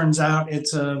 and turns out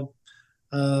it's a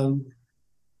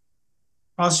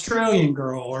Australian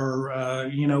girl, or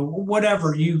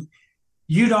whatever. You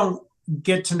don't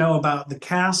get to know about the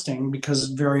casting, because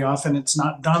very often it's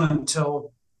not done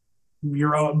until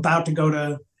you're about to go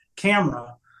to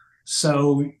camera.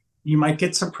 So you might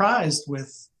get surprised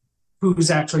with who's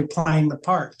actually playing the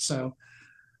part. So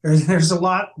there's a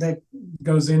lot that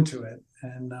goes into it,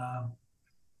 and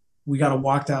we got to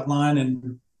walk that line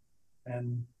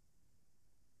and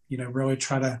really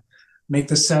try to make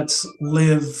the sets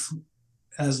live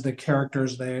as the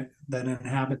characters that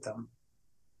inhabit them.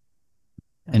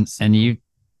 And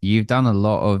you've done a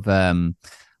lot of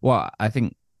I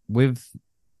think we've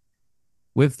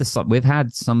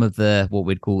had some of the what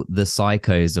we'd call the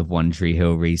psychos of One Tree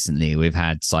Hill recently. We've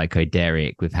had Psycho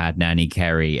Derek, we've had Nanny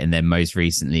Kerry, and then most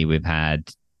recently we've had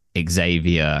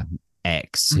Xavier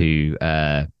X, who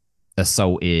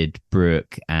assaulted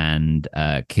Brooke and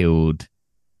killed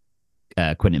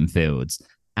Quentin Fields.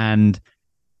 And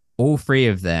all three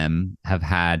of them have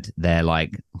had their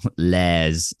like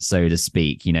lairs, so to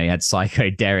speak. You had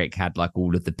Psycho Derek had like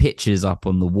all of the pictures up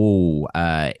on the wall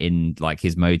in like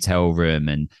his motel room,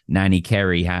 and Nanny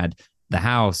Kerry had the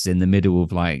house in the middle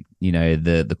of like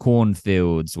the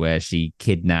cornfields where she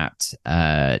kidnapped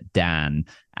Dan.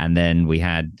 And then we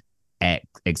had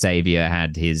Xavier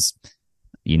had his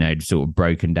sort of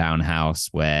broken down house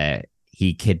where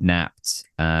he kidnapped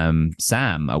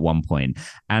Sam at one point.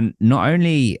 And not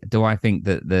only do I think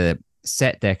that the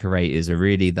set decorators are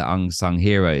really the unsung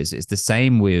heroes, it's the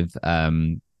same with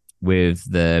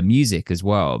the music as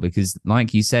well, because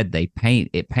like you said, it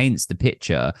paints the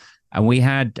picture. And we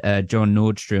had John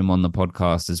Nordstrom on the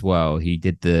podcast as well. He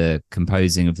did the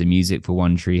composing of the music for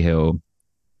One Tree Hill.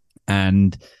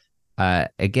 And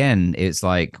again, it's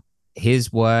like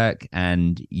his work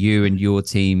and you and your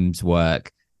team's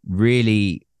work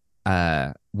really,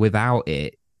 without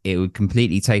it would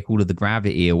completely take all of the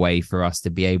gravity away for us to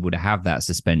be able to have that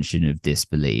suspension of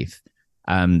disbelief.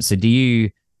 So do you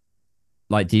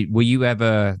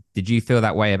did you feel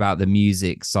that way about the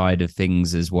music side of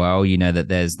things as well? That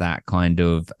there's that kind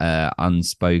of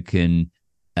unspoken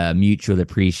mutual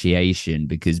appreciation,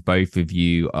 because both of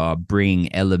you are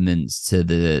bringing elements to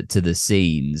the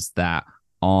scenes that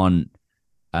aren't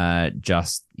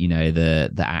just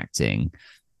the acting.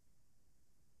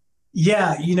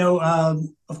 Yeah,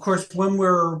 of course, when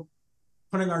we're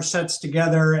putting our sets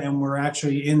together and we're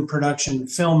actually in production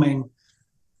filming,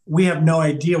 we have no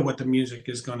idea what the music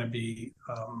is going to be.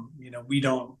 We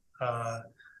don't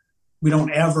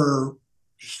ever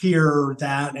hear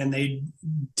that, and they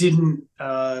didn't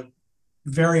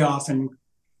very often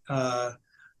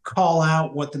call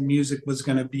out what the music was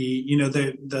going to be.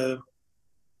 The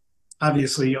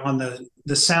obviously on the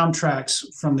soundtracks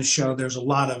from the show, there's a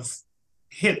lot of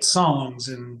hit songs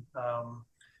and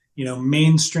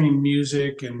mainstream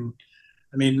music. And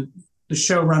I mean, the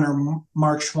showrunner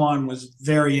Mark Schwann was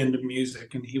very into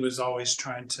music, and he was always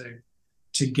trying to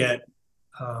get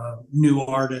new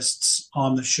artists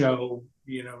on the show,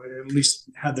 at least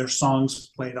had their songs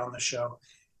played on the show.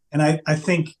 And I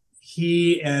think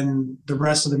he and the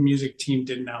rest of the music team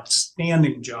did an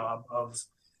outstanding job of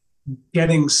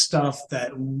getting stuff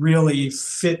that really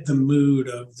fit the mood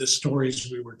of the stories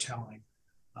we were telling.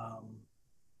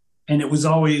 And it was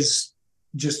always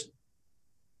just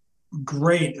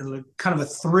great, kind of a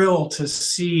thrill to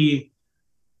see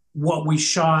what we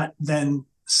shot then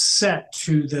set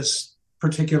to this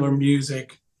particular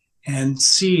music and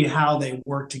see how they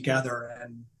work together.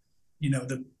 And,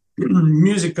 the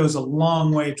music goes a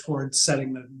long way towards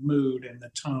setting the mood and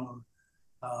the tone.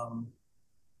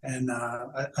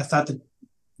 I thought that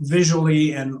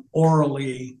visually and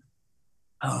orally,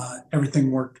 everything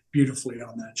worked beautifully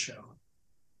on that show.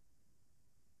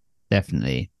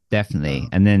 Definitely.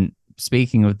 And then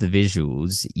speaking of the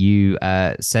visuals, you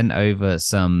sent over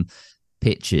some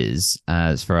pictures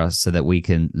for us so that we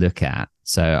can look at.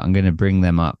 So I'm going to bring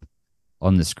them up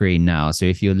on the screen now. So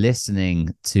if you're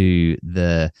listening to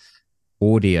the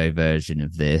audio version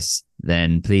of this,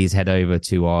 then please head over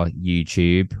to our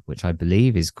YouTube, which I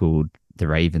believe is called The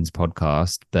Ravens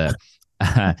Podcast, but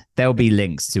there'll be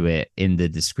links to it in the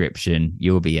description.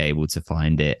 You'll be able to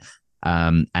find it.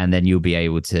 And then you'll be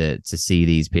able to see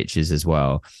these pictures as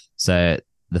well. So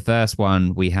the first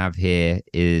one we have here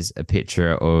is a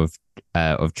picture of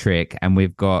Trick, and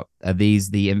we've got, are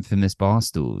these the infamous bar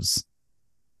stools?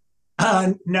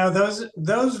 No,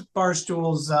 those bar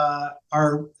stools are,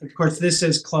 of course, this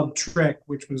is Club Trick,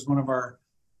 which was one of our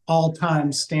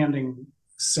all-time standing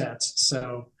sets.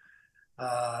 So,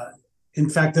 in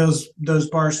fact, those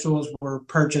bar stools were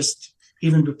purchased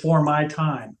even before my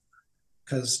time,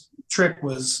 because Trick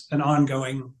was an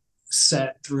ongoing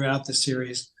set throughout the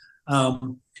series.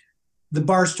 The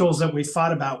bar stools that we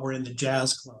fought about were in the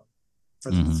Jazz Club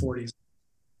for the 40s.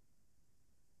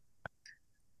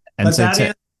 And but so that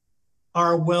is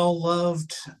our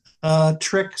well-loved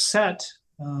Trick set.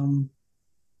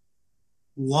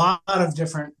 Lot of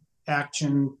different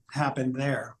action happened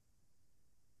there.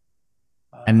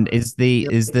 And is the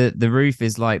roof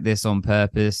is like this on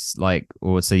purpose, like,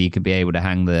 or so you could be able to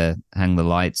hang the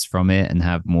lights from it and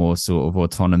have more sort of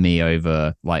autonomy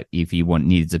over, like, if you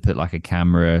needed to put like a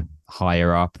camera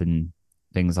higher up and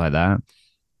things like that?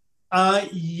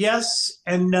 Yes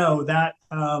and no.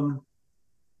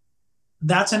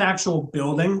 That's an actual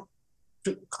building.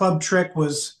 Club Trick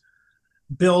was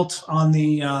built on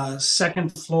the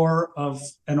second floor of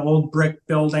an old brick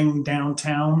building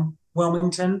downtown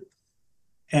Wilmington.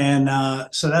 And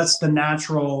so that's the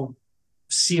natural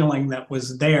ceiling that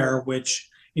was there, which,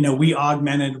 we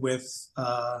augmented with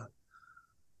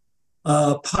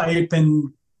pipe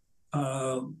and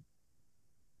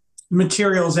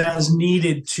materials as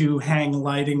needed to hang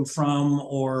lighting from,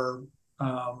 or,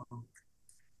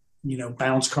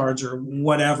 bounce cards or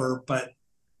whatever. But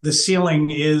the ceiling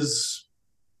is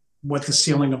what the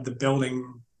ceiling of the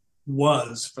building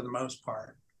was for the most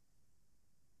part.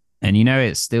 And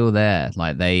it's still there.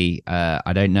 Like they,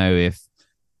 I don't know if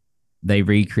they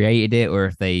recreated it or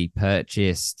if they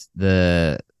purchased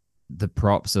the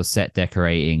props or set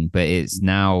decorating, but it's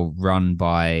now run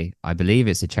by, I believe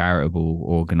it's a charitable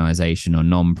organization or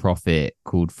non-profit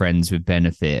called Friends with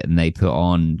Benefit, and they put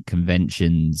on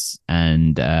conventions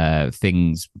and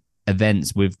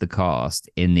events with the cast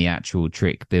in the actual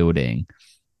Trick building.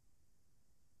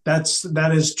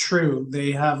 That is true.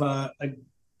 They have a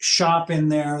shop in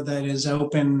there that is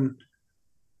open,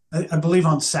 I believe,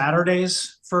 on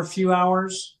Saturdays for a few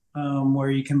hours,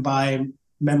 where you can buy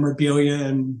memorabilia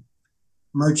and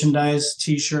merchandise,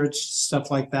 T-shirts,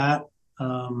 stuff like that.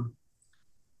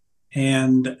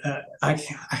 And I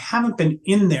haven't been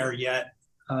in there yet.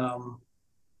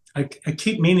 I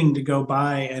keep meaning to go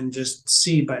by and just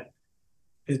see, but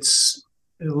it's,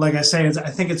 like I say,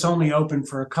 I think it's only open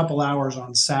for a couple hours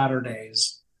on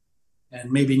Saturdays, and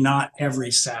maybe not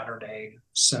every Saturday.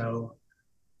 So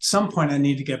at some point I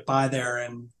need to get by there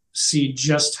and see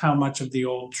just how much of the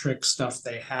old Trick stuff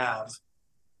they have.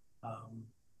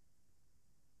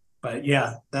 But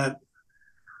yeah, that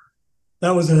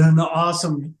was an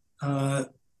awesome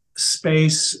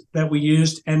space that we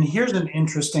used. And here's an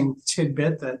interesting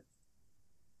tidbit that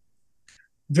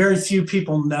very few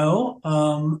people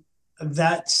know.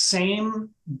 That same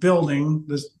building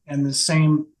and the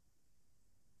same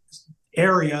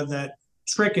area that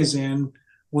Trick is in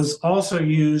was also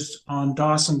used on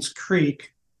Dawson's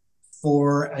Creek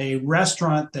for a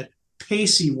restaurant that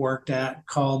Pacey worked at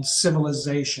called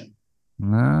Civilization.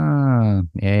 Ah,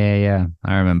 yeah.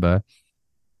 I remember.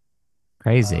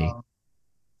 Crazy.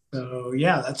 So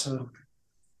yeah, that's a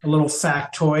little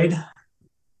factoid.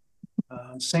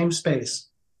 Same space.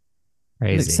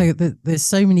 Crazy. Look, so there's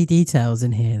so many details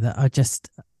in here that are just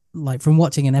like, from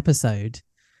watching an episode,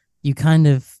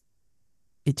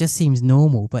 it just seems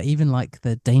normal. But even like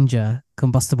the danger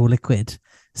combustible liquid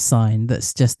sign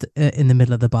that's just in the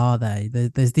middle of the bar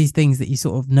there's these things that you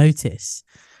sort of notice.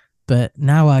 But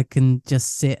now I can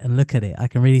just sit and look at it. I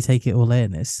can really take it all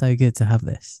in. It's so good to have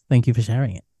this. Thank you for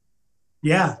sharing it.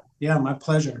 Yeah, my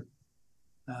pleasure.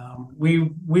 We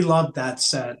loved that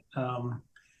set.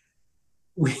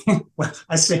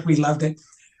 I say we loved it.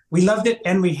 We loved it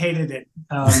and we hated it.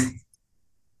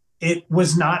 It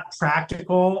was not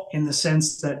practical in the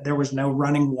sense that there was no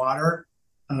running water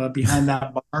behind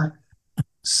that bar.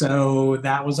 So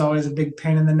that was always a big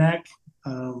pain in the neck.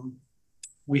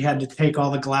 We had to take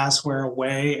all the glassware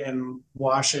away and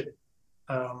wash it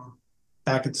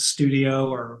back at the studio,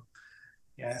 or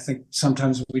I think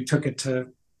sometimes we took it to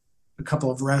a couple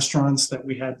of restaurants that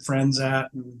we had friends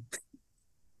at, and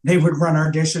they would run our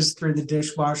dishes through the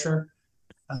dishwasher.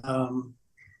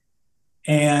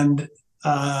 And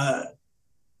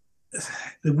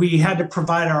we had to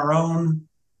provide our own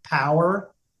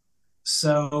power.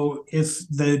 So if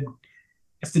the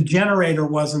generator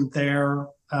wasn't there,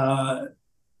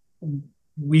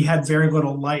 we had very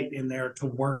little light in there to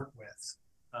work with,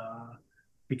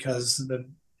 because the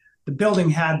building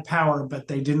had power, but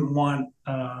they didn't want,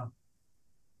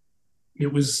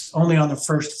 it was only on the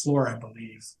first floor, I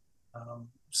believe.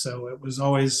 So it was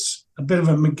always a bit of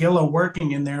a Megillah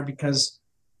working in there because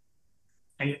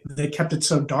they kept it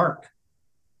so dark.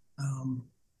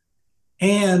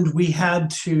 And we had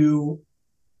to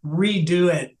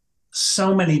redo it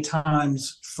so many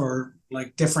times for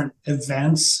like different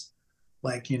events.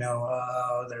 Like,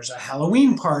 there's a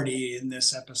Halloween party in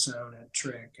this episode at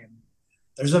Trick, and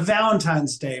there's a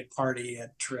Valentine's Day party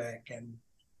at Trick, and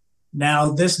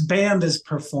now this band is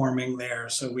performing there,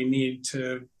 so we need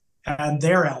to add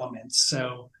their elements.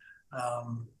 So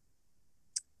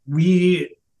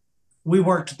we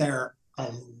worked there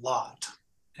a lot,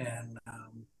 and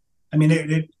I mean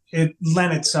it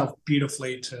lent itself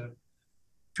beautifully to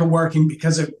working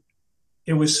because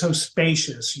it was so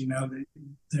spacious.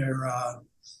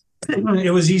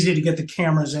 It was easy to get the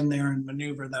cameras in there and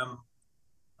maneuver them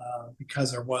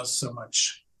because there was so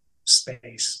much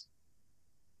space.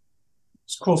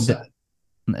 It's cool set.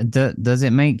 Does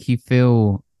it make you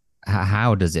feel?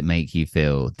 How does it make you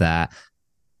feel that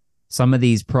some of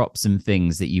these props and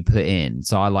things that you put in?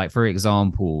 So I like, for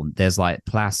example, there's like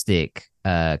plastic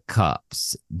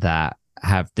cups that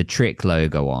have the Trick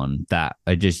logo on that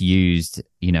are just used,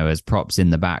 as props in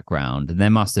the background. And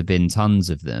there must have been tons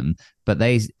of them, but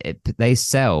they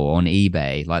sell on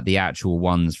eBay, like the actual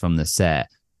ones from the set.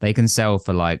 They can sell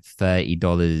for like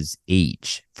 $30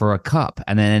 each for a cup.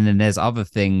 And then there's other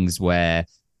things where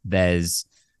there's,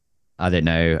 I don't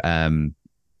know,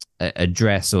 a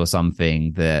dress or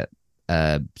something that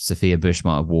Sophia Bush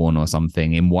might have worn or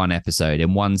something in one episode,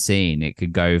 in one scene. It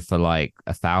could go for like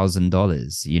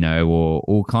 $1,000, or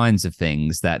all kinds of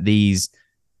things, that these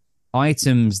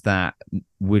items that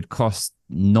would cost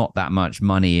not that much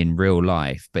money in real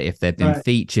life, but if they've been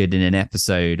featured in an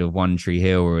episode of One Tree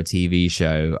Hill or a TV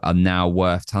show, are now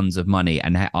worth tons of money.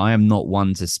 And I am not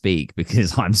one to speak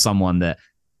because I'm someone that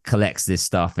collects this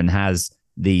stuff and has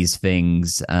these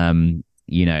things, and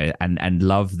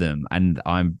love them. And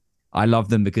I love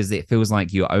them because it feels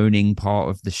like you're owning part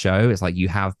of the show. It's like you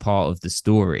have part of the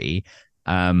story.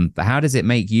 But how does it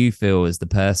make you feel as the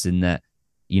person that,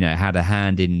 had a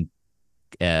hand in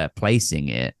placing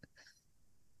it?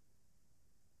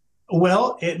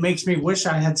 Well, it makes me wish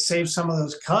I had saved some of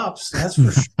those cups. That's for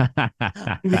sure.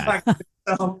 Maybe I could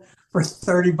sell them for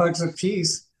 $30 a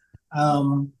piece.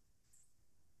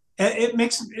 It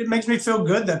makes me feel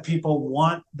good that people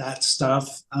want that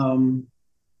stuff.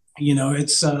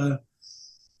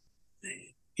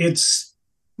 It's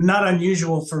not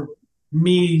unusual for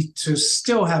me to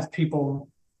still have people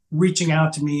reaching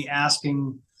out to me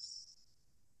asking,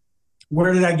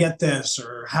 where did I get this?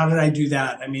 Or how did I do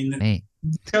that? I mean,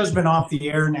 the show's been off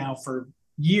the air now for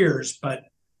years, but,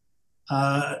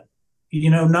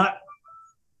 not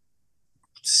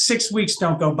 6 weeks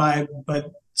don't go by,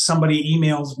 but somebody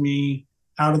emails me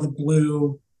out of the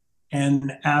blue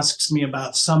and asks me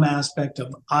about some aspect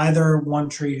of either One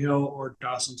Tree Hill or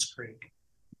Dawson's Creek.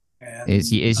 And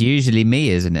it's usually me,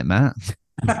 isn't it, Matt?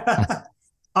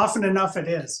 Often enough it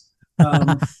is.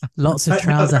 Lots of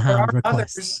trouser hand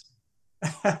requests.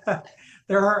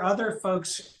 There are other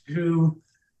folks who,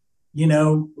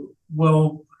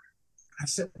 will. I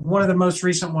said one of the most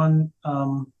recent one,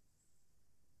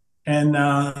 and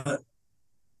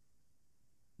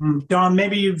Don,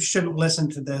 maybe you shouldn't listen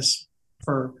to this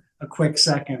for a quick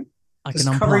second. I can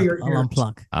unplug. I'll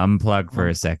unplug. Unplug for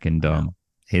a second, Dom.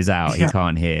 He's out. He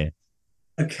can't hear.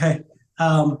 Okay.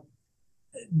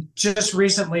 Just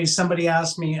recently, somebody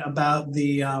asked me about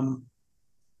the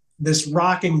this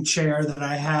rocking chair that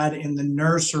I had in the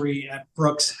nursery at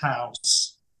Brooke's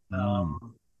house.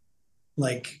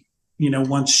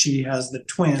 Once she has the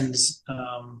twins,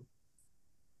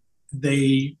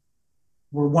 they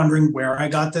were wondering where I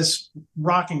got this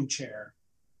rocking chair.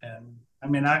 And I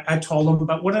mean, I told them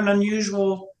about what an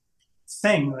unusual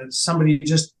thing that somebody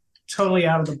just totally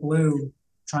out of the blue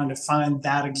trying to find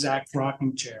that exact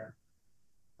rocking chair.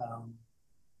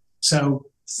 So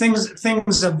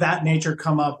things of that nature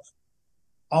come up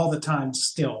all the time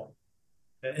still,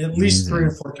 at least 3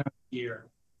 or 4 times a year.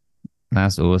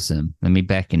 That's awesome. Let me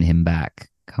beckon him back.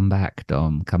 Come back,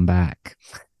 Dom. Come back.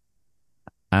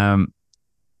 Um,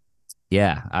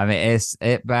 yeah, I mean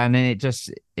and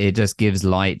it just gives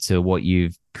light to what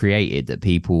you've created, that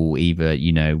people either,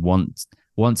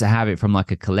 want to have it from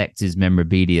like a collector's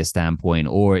memorabilia standpoint,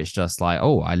 or it's just like,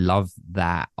 oh, I love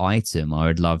that item, I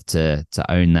would love to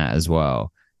own that as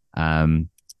well.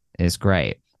 It's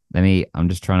great. I'm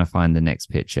just trying to find the next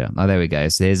picture. Oh, there we go.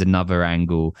 So here's another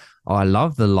angle. Oh, I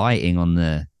love the lighting on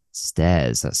the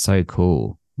stairs. That's so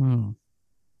cool.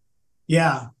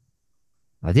 Yeah.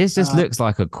 Like, this just looks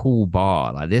like a cool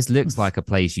bar. Like, this looks like a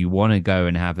place you want to go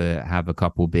and have a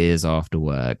couple beers after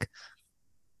work.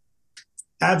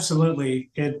 Absolutely.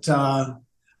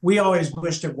 We always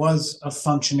wished it was a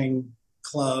functioning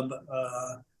club.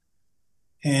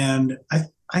 And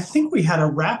I think we had a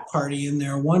wrap party in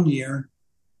there one year.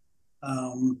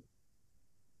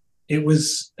 It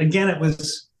was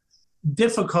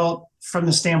difficult from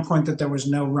the standpoint that there was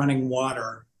no running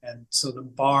water. And so the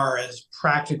bar, as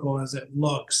practical as it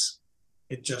looks,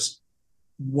 it just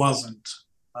wasn't.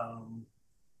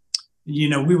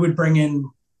 We would bring in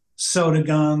soda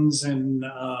guns and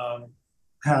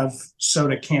have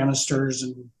soda canisters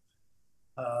and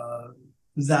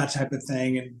that type of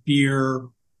thing, and beer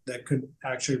that could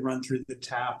actually run through the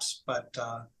taps. But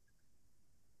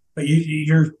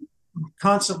you're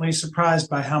constantly surprised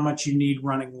by how much you need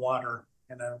running water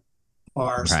in a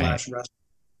bar / restaurant.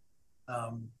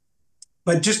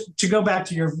 But just to go back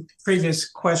to your previous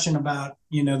question about,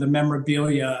 the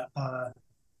memorabilia,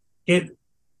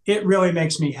 it really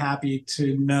makes me happy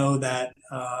to know that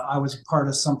I was a part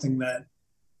of something that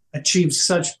achieved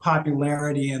such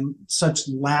popularity and such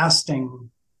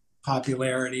lasting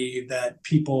popularity that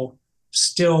people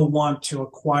still want to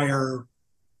acquire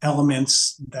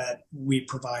elements that we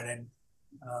provided.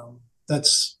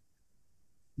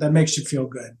 That makes you feel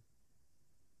good.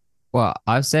 Well,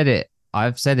 I've said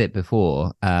it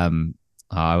before.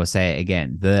 I will say it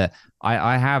again.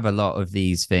 I have a lot of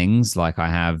these things. Like I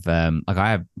have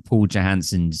Paul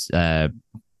Johansson's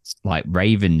like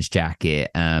Ravens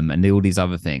jacket, and all these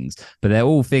other things. But they're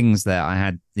all things that I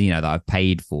had, that I've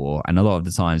paid for, and a lot of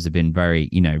the times have been very,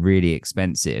 really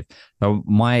expensive. But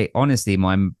my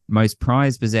most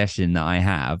prized possession that I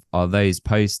have are those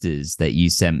posters that you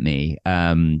sent me,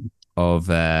 of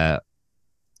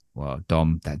well,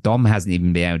 Dom hasn't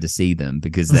even been able to see them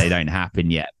because they don't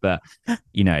happen yet. But,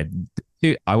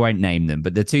 I won't name them,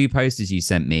 but the two posters you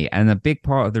sent me, and a big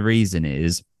part of the reason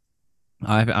is,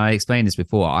 I explained this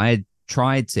before, I had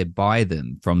tried to buy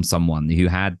them from someone who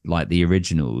had like the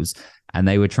originals, and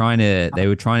they were trying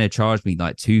to charge me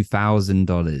like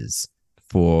 $2,000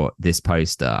 for this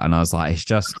poster. And I was like, it's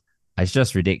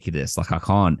just ridiculous. Like, I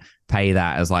can't pay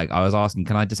that. As like, I was asking,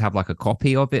 can I just have like a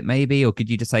copy of it maybe? Or could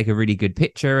you just take a really good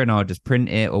picture and I'll just print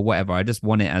it or whatever? I just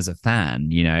want it as a fan,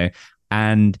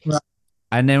 And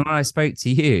then when I spoke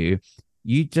to you,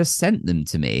 you just sent them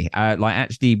to me. Like,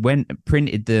 actually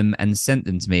printed them and sent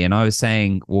them to me. And I was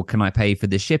saying, well, can I pay for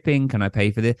the shipping? Can I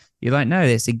pay for this? You're like, no,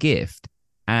 it's a gift.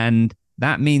 And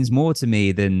that means more to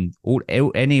me than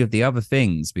any of the other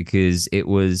things, because it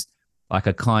was like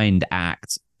a kind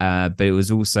act. But it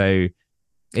was also,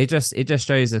 it just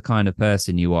shows the kind of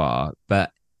person you are.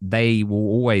 But they will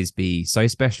always be so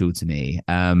special to me.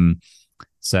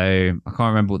 So I can't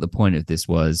remember what the point of this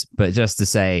was, but just to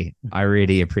say, I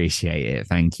really appreciate it.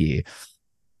 Thank you.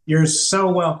 You're so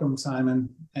welcome, Simon.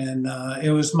 And it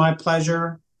was my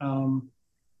pleasure.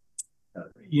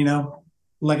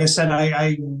 Like I said,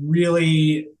 I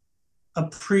really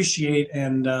appreciate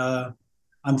and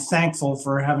I'm thankful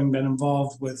for having been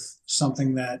involved with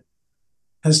something that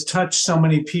has touched so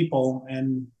many people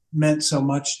and meant so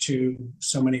much to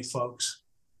so many folks.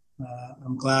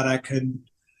 I'm glad I could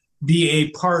be a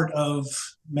part of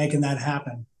making that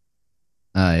happen.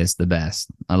 It's the best.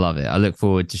 I love it. I look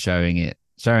forward to showing it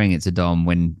to Dom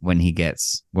when we get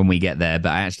there. But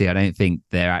actually, I don't think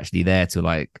they're actually there till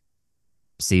like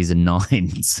season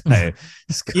 9. So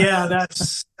yeah,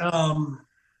 that's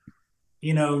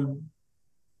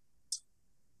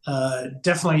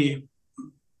definitely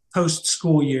post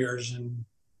school years, and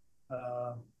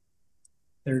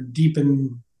they're deep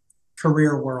in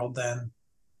career world then.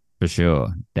 For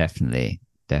sure. Definitely.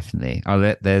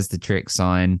 Oh, there's the trick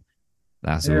sign.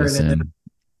 That's awesome.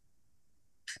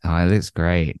 Oh, it looks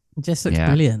great. It just looks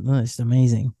brilliant. Oh, it's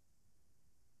amazing.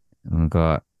 We've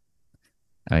got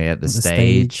the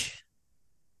stage.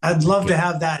 I'd love to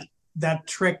have that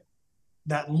trick,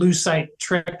 that lucite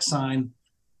trick sign.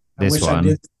 I wish I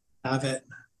did have it.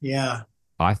 Yeah.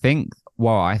 I think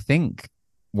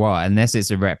unless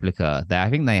it's a replica, I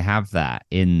think they have that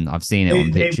I've seen it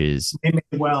on pictures. They may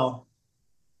well.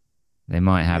 They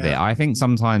might have it. Yeah. I think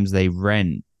sometimes they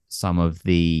rent some of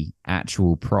the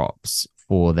actual props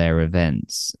for their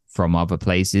events from other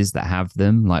places that have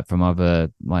them, like from other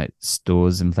like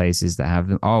stores and places that have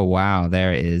them. Oh wow,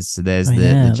 there it is. So there's Oh the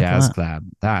yeah, look at jazz that. club.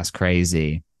 That's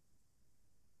crazy.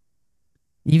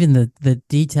 Even the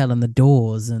detail on the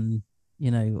doors and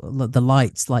the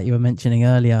lights, like you were mentioning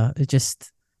earlier, are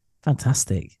just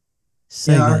fantastic.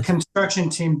 So Yeah, our good. construction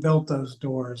team built those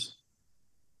doors.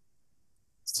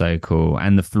 So cool.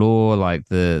 And the floor, like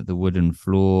the wooden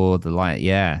floor, the light,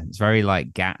 yeah, it's very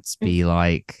like Gatsby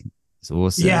like. It's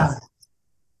awesome. Yeah.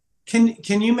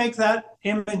 Can you make that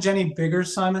image any bigger,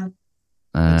 Simon?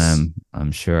 It's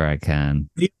I'm sure I can.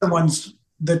 the other ones,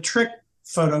 the trick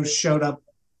photos showed up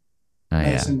Oh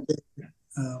nice yeah. and big.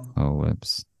 Oh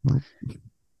whoops.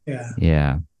 Yeah.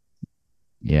 Yeah.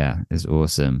 Yeah, it's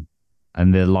awesome.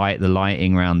 And the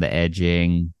lighting around the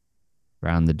edging,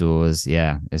 around the doors,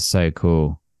 yeah, it's so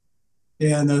cool.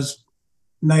 Yeah, and those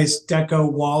nice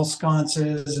deco wall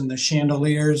sconces and the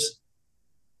chandeliers.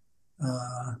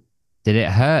 Uh, Did it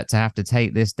hurt to have to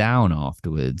take this down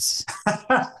afterwards?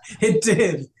 it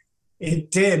did.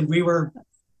 It did. We were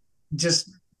just,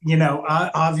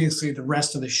 obviously the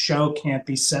rest of the show can't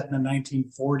be set in the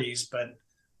 1940s, but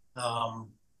um,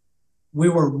 we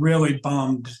were really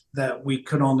bummed that we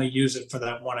could only use it for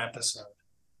that one episode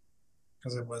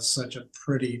because it was such a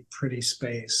pretty, pretty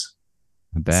space.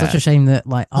 I Such a bet. shame that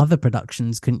like other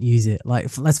productions couldn't use it.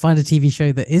 Like, let's find a TV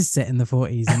show that is set in the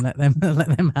 40s and let them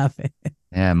let them have it. Yeah,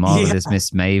 Yeah, Marvelous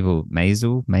Miss Maisel.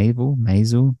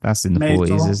 That's in the 40s,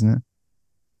 Maisel. isn't it?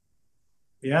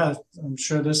 Yeah, I'm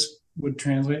sure this would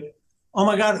translate. Oh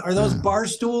my God, are those Oh. bar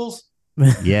stools?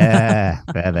 Yeah,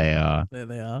 there they are. There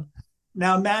they are.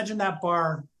 Now imagine that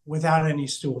bar without any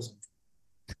stools.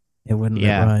 It wouldn't look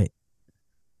Yeah, right.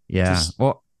 yeah. Just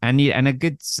Well, and a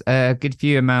good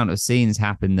few amount of scenes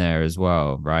happen there as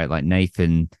well, right? Like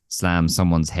Nathan slams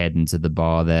someone's head into the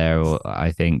bar there, or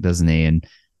I think, doesn't he? And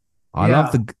yeah.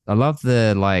 I love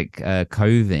the like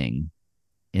coving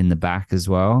in the back as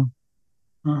well.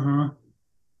 Mm-hmm.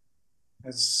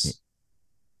 It's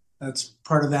that's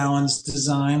part of Alan's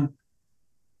design.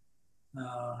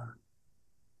 Uh,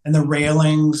 and the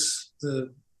railings,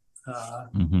 the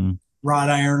Hmm. wrought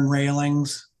iron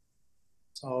railings.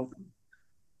 So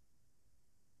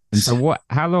And so, what?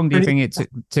 How long do you pretty think it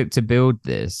took to build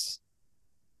this?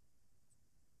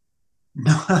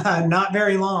 not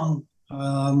very long.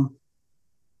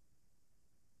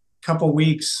 Couple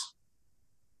weeks.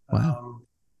 Wow.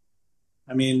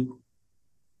 I mean,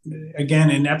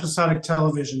 again, in episodic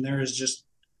television, there is just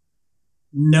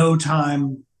no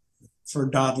time for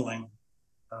dawdling.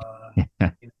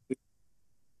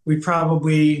 We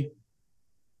probably,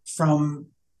 from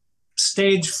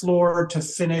stage floor to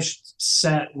finished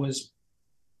set, was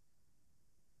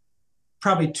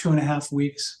probably 2.5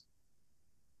 weeks.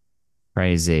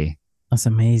 Crazy. That's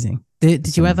amazing. Did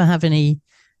you Some ever have any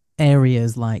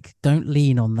areas like don't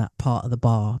lean on that part of the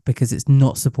bar because it's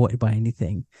not supported by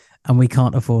anything and we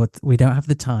don't have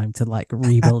the time to like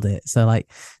rebuild it, so like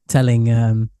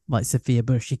telling like Sophia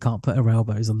Bush she can't put her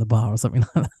elbows on the bar or something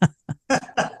like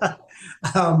that?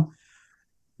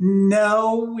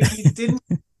 No, we didn't.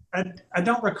 I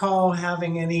don't recall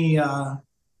having any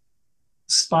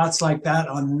spots like that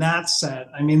on that set.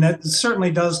 I mean, that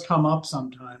certainly does come up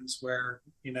sometimes where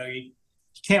you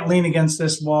can't lean against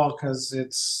this wall because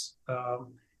it's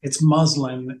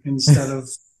muslin instead of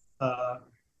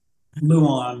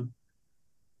Luan.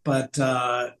 But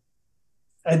I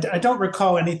don't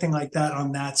recall anything like that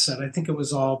on that set. I think it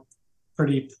was all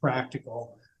pretty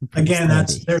practical. Pretty Again,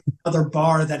 sturdy. there's another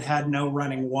bar that had no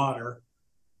running water,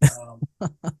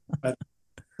 but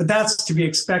that's to be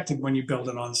expected when you build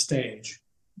it on stage.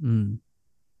 Mm.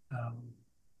 Um,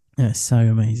 Yeah, it's so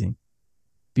amazing,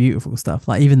 beautiful stuff,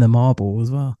 like even the marble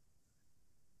as well.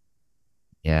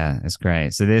 Yeah, it's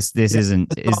great. So this yeah,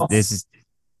 isn't it's all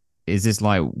is this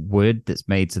like wood that's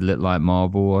made to look like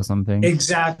marble or something?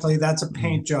 exactly. That's a Mm.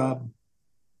 paint job.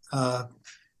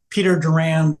 Peter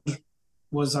Durand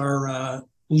was our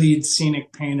lead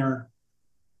scenic painter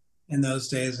in those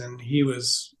days, and he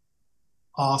was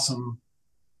awesome.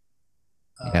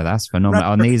 Yeah, that's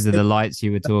phenomenal. And these are the lights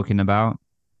you were talking about.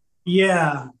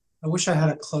 Yeah, I wish I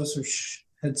had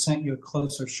had sent you a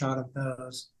closer shot of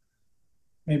those.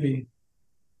 Maybe.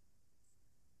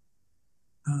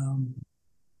 Um,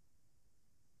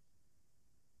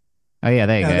 Oh yeah,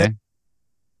 there you yeah, go.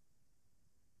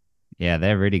 Yeah,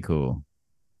 they're really cool.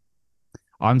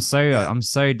 yeah, I'm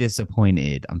so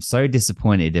disappointed. I'm so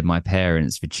disappointed in my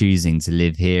parents for choosing to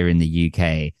live here in the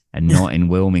UK and not in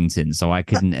Wilmington, so I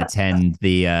couldn't attend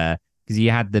the because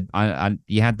you had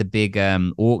you had the big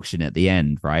auction at the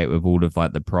end, right, with all of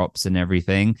like the props and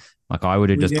everything. Like I would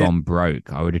have just gone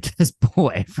broke. I would have just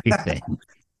bought everything.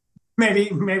 Maybe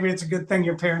it's a good thing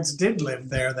your parents did live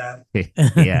there then.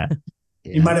 Yeah.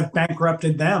 You might have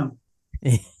bankrupted them.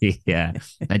 Yeah.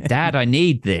 Dad, I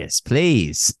need this,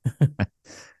 please.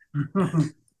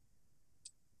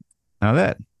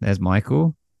 Oh, there's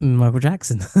Michael. Michael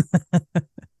Jackson.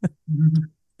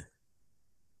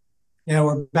 Yeah,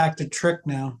 we're back to Trick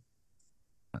now.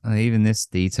 Even this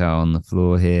detail on the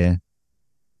floor here.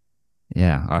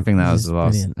 Yeah, I think that was the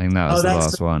last. Brilliant. I think that was the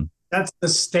last one. That's the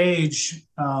stage.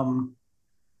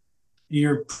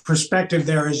 Your perspective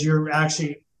there is you're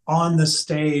actually on the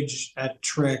stage at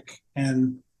Trick,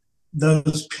 and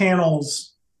those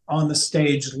panels on the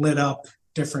stage lit up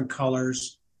different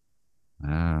colors.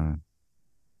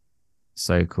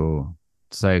 So cool.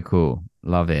 So cool.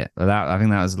 Love it. I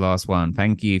think that was the last one.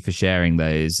 Thank you for sharing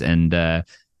those. And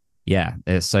yeah,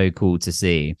 it's so cool to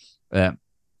see. To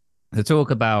talk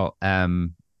about the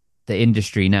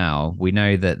industry now, we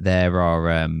know that there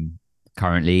are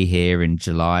currently here in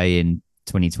July in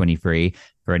 2023,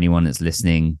 for anyone that's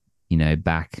listening, you know,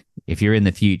 back, if you're in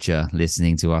the future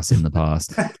listening to us in the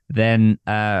past, then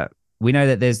we know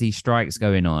that there's these strikes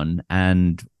going on,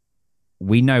 and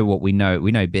we know what we know.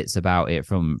 We know bits about it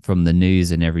from the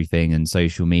news and everything and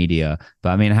social media. But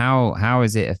I mean, how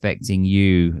is it affecting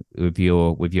you with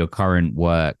your current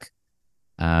work?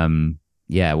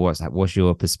 Yeah, what's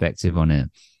your perspective on it?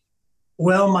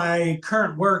 Well, my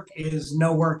current work is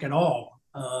no work at all.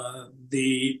 Both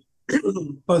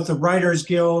the Writers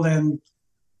Guild and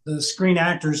the Screen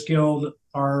Actors Guild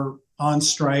are on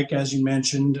strike, as you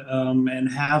mentioned,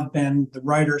 and have been, the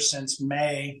writers since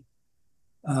May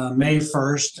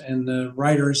 1st, and the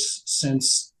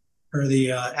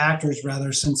actors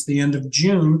rather, since the end of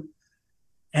June.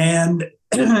 And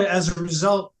as a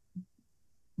result,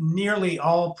 nearly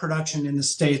all production in the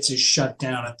States is shut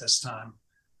down at this time.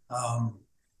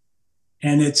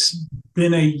 And it's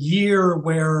been a year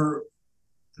where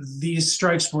these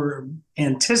strikes were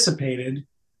anticipated.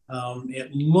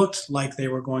 It looked like they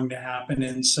were going to happen.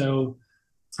 And so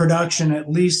production, at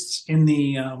least in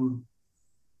the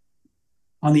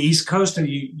on the East Coast of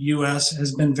the U.S.,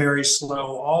 has been very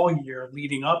slow all year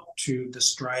leading up to the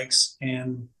strikes.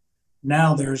 And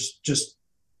now there's just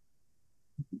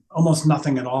almost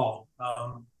nothing at all.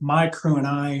 My crew and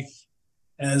I,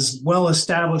 as well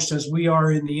established as we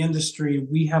are in the industry,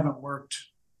 we haven't worked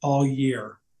all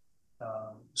year.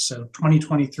 So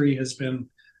 2023 has been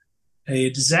a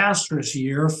disastrous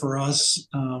year for us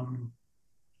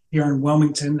here in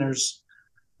Wilmington. There's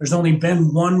only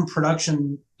been one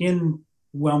production in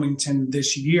Wilmington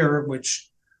this year, which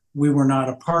we were not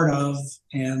a part of,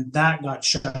 and that got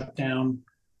shut down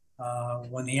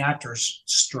when the actors'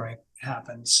 strike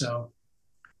happened. So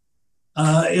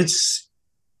it's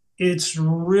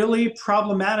really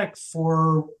problematic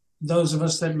for those of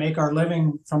us that make our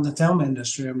living from the film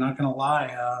industry. I'm not going to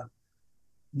lie.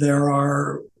 There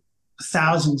are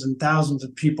thousands and thousands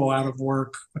of people out of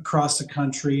work across the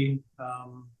country.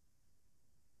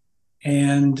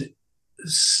 And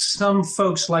some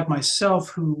folks like myself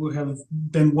who have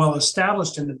been well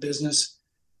established in the business,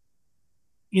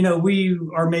 you know, we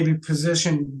are maybe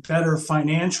positioned better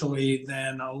financially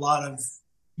than a lot of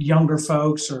younger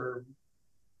folks or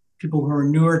people who are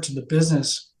newer to the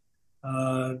business.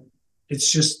 It's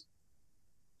just,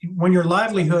 when your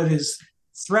livelihood is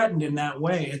threatened in that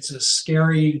way, it's a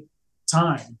scary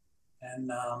time.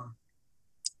 And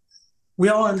we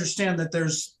all understand that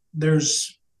there's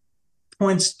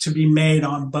points to be made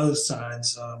on both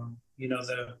sides. You know,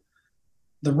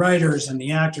 the writers and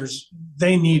the actors,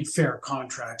 they need fair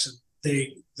contracts.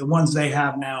 The ones they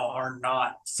have now are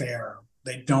not fair.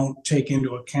 They don't take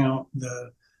into account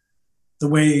the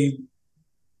way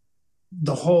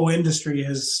the whole industry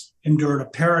has endured a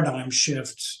paradigm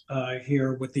shift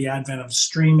here with the advent of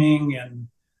streaming and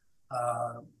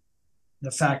the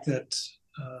fact that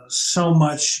so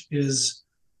much is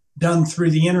done through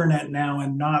the internet now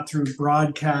and not through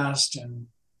broadcast, and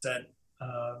that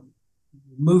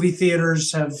movie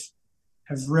theaters have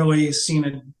really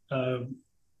seen a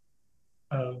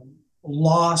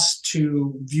loss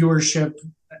to viewership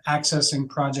accessing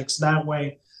projects that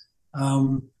way.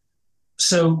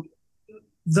 So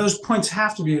those points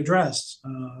have to be addressed.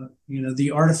 You know,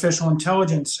 the artificial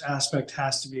intelligence aspect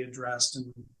has to be addressed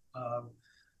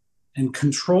and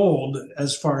controlled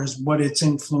as far as what its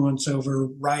influence over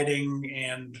writing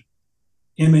and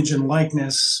image and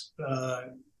likeness,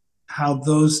 how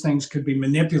those things could be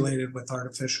manipulated with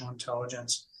artificial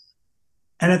intelligence.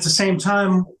 And at the same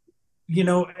time, you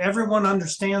know, everyone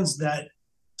understands that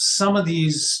some of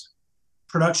these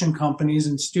production companies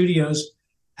and studios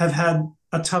have had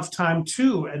a tough time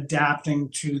too adapting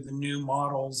to the new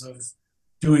models of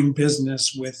doing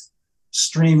business with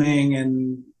streaming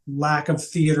and lack of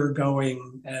theater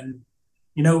going. And,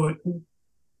 you know,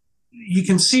 you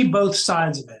can see both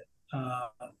sides of it.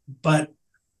 But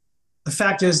the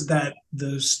fact is that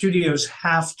the studios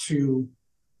have to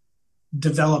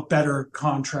develop better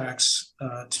contracts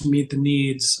to meet the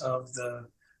needs of the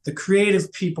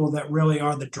creative people that really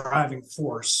are the driving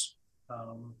force.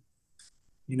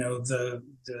 You know, the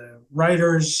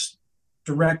writers,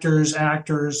 directors,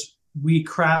 actors, we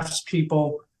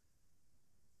craftspeople.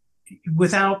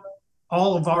 Without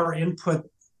all of our input,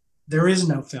 there is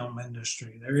no film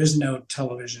industry. There is no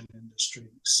television industry.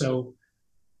 So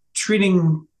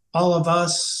treating all of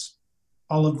us,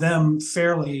 all of them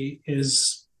fairly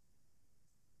has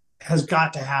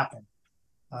got to happen.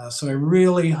 So I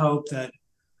really hope that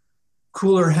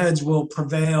cooler heads will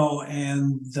prevail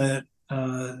and that,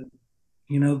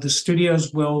 you know, the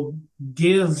studios will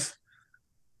give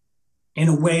in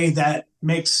a way that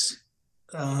makes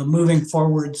moving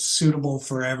forward suitable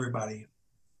for everybody.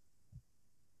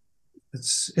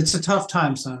 It's a tough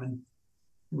time, Simon.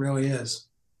 It really is.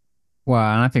 Well,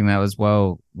 and I think that was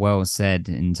well said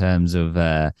in terms of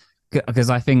because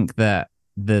I think that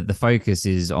the focus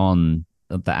is on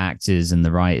the actors and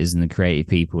the writers and the creative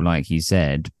people, like you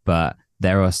said, but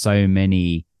there are so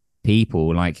many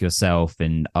people like yourself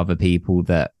and other people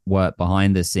that work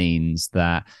behind the scenes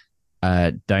that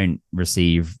don't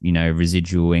receive, you know,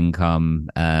 residual income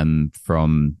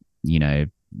from, you know,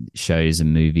 shows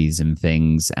and movies and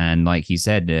things. And like you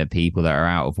said, there are people that are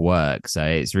out of work. So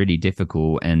it's really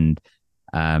difficult. And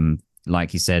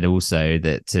like you said, also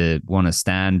that to want to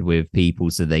stand with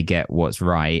people so they get what's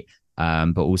right,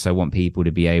 but also want people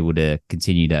to be able to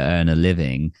continue to earn a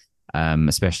living,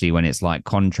 especially when it's like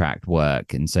contract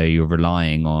work. And so you're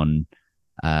relying on,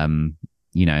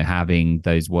 you know, having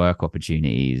those work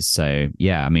opportunities. So,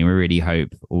 yeah, I mean, we really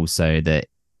hope also that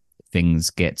things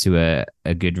get to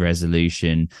a good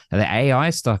resolution. And the AI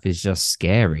stuff is just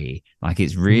scary. Like,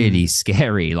 it's really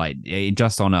scary, like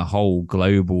just on a whole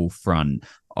global front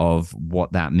of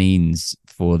what that means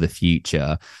for the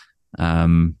future.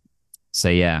 So,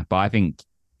 yeah, but I think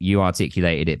you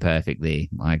articulated it perfectly.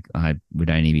 Like, I would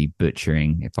only be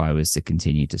butchering if I was to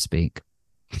continue to speak.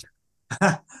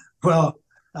 Well,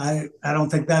 I don't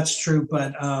think that's true,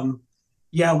 but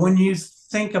yeah, when you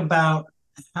think about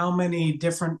how many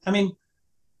different, I mean,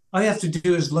 all you have to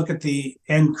do is look at the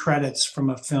end credits from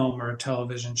a film or a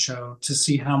television show to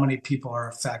see how many people are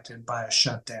affected by a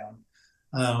shutdown.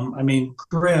 I mean,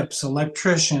 grips,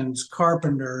 electricians,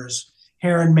 carpenters,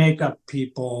 hair and makeup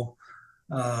people,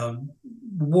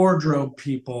 wardrobe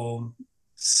people,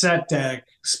 set deck,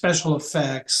 special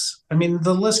effects. I mean,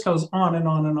 the list goes on and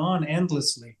on and on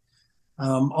endlessly.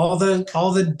 All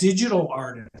the digital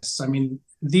artists. I mean,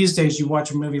 these days you watch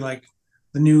a movie like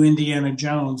the new Indiana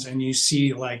Jones and you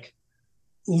see like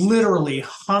literally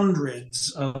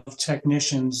hundreds of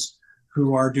technicians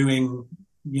who are doing,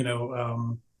 you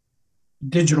know,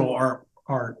 digital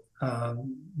art,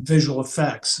 visual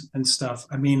effects and stuff.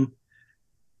 I mean,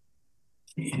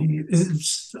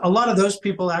 a lot of those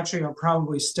people actually are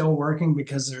probably still working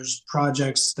because there's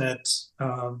projects that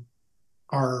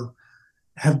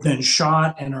have been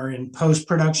shot and are in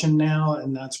post-production now,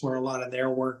 and that's where a lot of their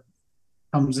work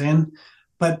comes in.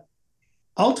 But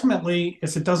ultimately,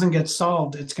 if it doesn't get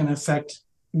solved, it's going to affect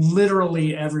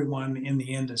literally everyone in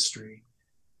the industry.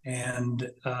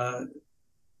 And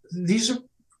these are,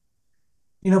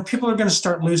 you know, people are going to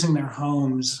start losing their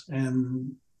homes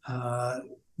and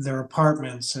their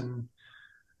apartments and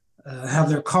have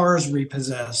their cars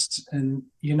repossessed. And,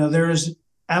 you know, there is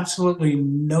absolutely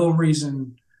no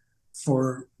reason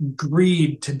for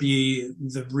greed to be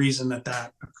the reason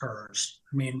that occurs.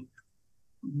 I mean,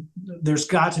 there's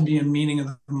got to be a meeting of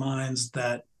the minds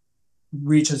that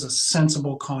reaches a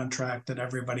sensible contract that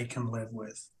everybody can live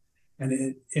with.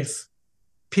 And if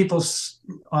people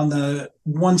on the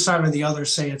one side or the other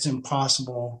say it's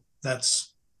impossible,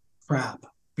 that's crap,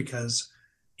 because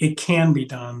it can be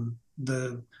done.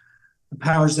 The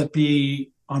powers that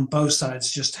be on both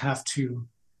sides just have to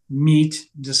meet,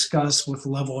 discuss with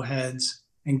level heads,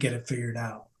 and get it figured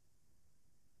out.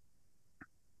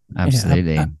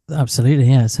 Absolutely. Yeah, absolutely.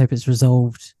 Yeah. Let's hope it's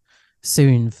resolved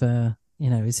soon for, you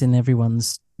know, it's in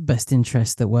everyone's best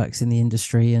interest that works in the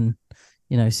industry. And,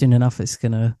 you know, soon enough, it's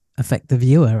going to affect the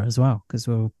viewer as well, because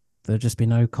there'll just be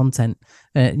no content,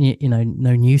 you know,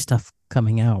 no new stuff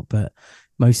coming out, but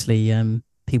mostly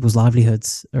people's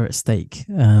livelihoods are at stake.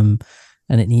 And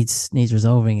it needs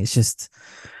resolving. It's just,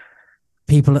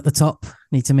 people at the top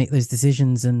need to make those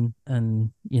decisions and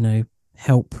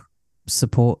help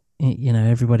support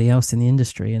everybody else in the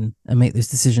industry and make those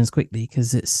decisions quickly,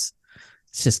 because it's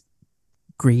just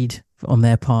greed on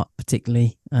their part,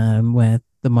 particularly where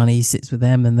the money sits with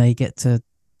them and they get to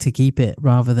keep it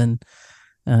rather than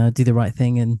do the right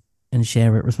thing and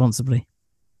share it responsibly.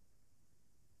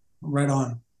 Right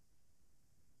on.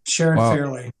 Share it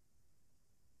fairly.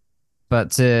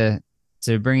 But to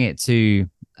bring it to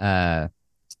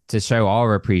show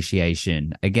our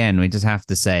appreciation, again, we just have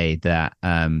to say that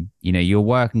your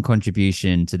work and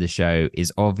contribution to the show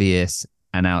is obvious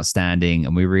and outstanding,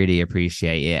 and we really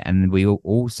appreciate it. And we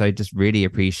also just really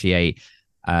appreciate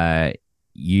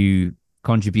you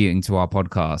contributing to our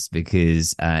podcast,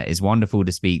 because it's wonderful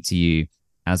to speak to you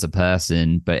as a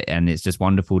person, and it's just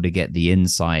wonderful to get the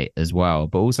insight as well,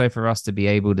 but also for us to be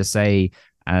able to say,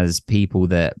 as people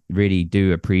that really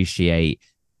do appreciate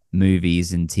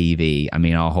movies and TV. I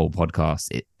mean, our whole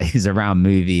podcast is around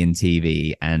movie and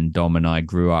TV, and Dom and I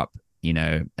grew up,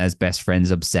 as best friends,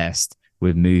 obsessed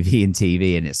with movie and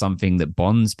TV, and it's something that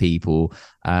bonds people.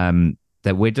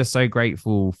 That we're just so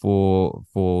grateful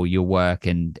for your work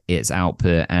and its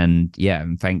output, and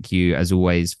thank you as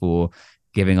always for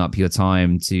giving up your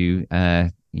time to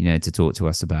to talk to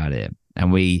us about it.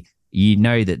 And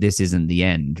that this isn't the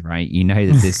end, right?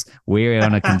 That we're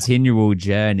on a continual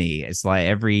journey. It's like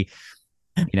every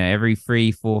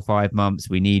 3, 4, 5 months,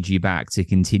 we need you back to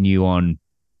continue on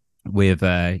with,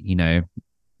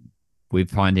 with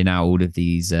finding out all of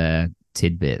these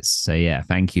tidbits. So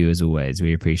thank you as always.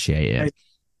 We appreciate it.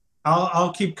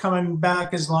 I'll keep coming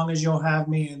back as long as you'll have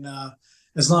me, and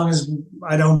as long as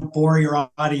I don't bore your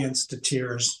audience to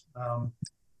tears.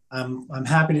 I'm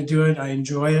happy to do it. I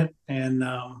enjoy it. And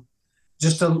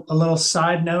just a little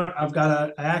side note,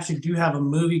 I actually do have a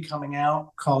movie coming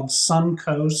out called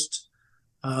Suncoast.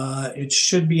 It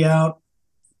should be out.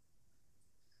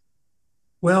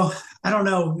 Well, I don't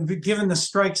know. Given the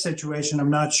strike situation, I'm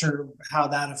not sure how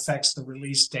that affects the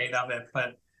release date of it,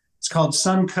 but it's called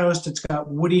Suncoast. It's got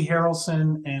Woody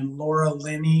Harrelson and Laura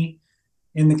Linney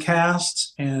in the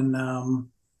cast, and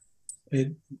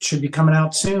it should be coming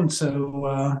out soon.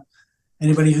 So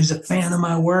anybody who's a fan of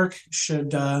my work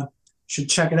should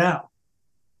check it out.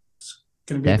 It's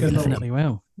going to be a good Definitely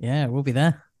will. Yeah, we'll be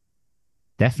there.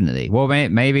 Definitely. Well,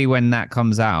 maybe when that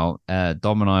comes out,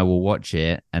 Dom and I will watch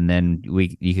it, and then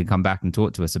you can come back and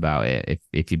talk to us about it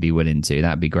if you'd be willing to.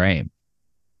 That'd be great.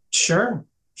 Sure.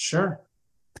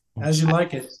 As you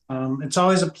like it. It's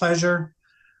always a pleasure.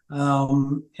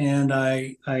 And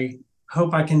I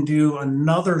hope I can do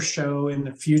another show in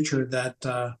the future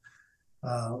that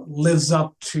lives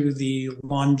up to the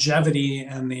longevity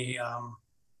and the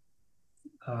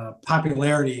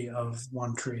popularity of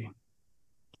One Tree.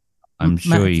 I'm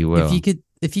sure Matt, you will.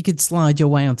 If you could slide your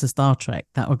way onto Star Trek,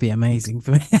 that would be amazing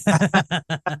for me.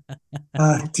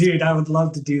 Dude, I would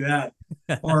love to do that.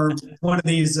 Or one of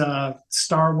these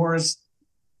Star Wars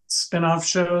spin-off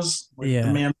shows, like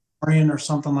The Mandalorian or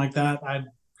something like that.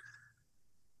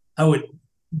 I would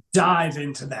dive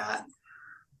into that.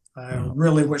 I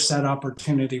really wish that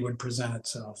opportunity would present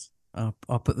itself. I'll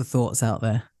put the thoughts out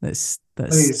there. Let's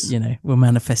Please. We'll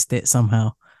manifest it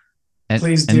somehow.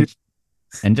 Please do.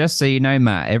 And just so you know,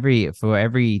 Matt,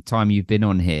 every time you've been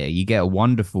on here, you get a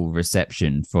wonderful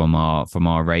reception from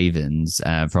our Ravens,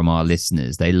 from our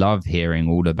listeners. They love hearing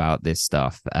all about this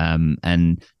stuff.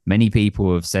 And many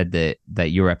people have said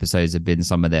that your episodes have been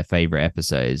some of their favorite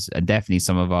episodes, and definitely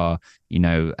some of our,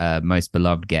 most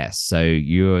beloved guests. So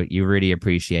you're really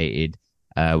appreciated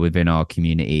within our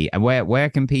community. And where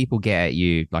can people get at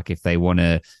you? Like, if they want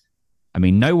to, I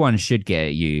mean, no one should get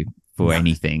at you for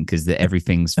anything, because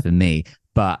everything's for me.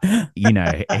 But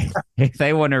if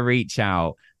they want to reach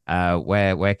out,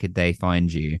 where could they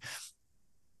find you?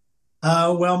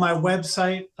 Well, my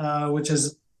website, which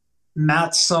is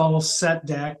Matt Sull Set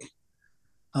Deck,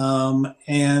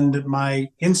 and my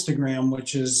Instagram,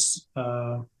 which is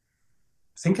I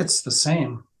think it's the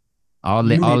same. I'll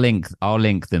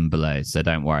link them below, so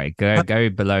don't worry. Go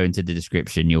below into the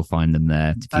description. You'll find them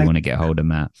there if you want to get hold of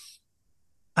Matt.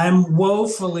 I'm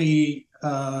woefully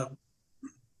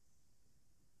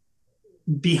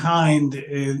behind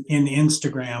in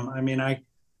Instagram. I mean,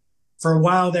 for a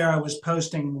while there, I was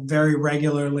posting very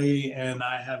regularly, and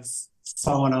I have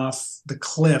fallen off the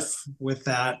cliff with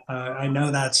that. I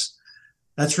know that's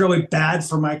really bad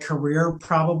for my career,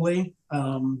 probably,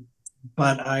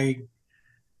 but I'm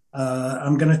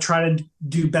going to try to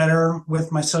do better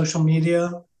with my social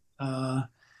media.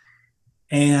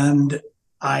 And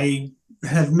I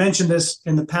have mentioned this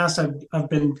in the past. I've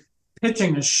been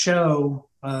pitching a show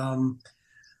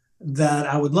that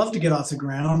I would love to get off the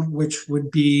ground, which would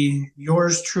be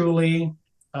yours truly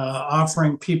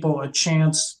offering people a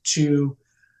chance to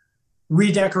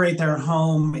redecorate their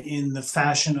home in the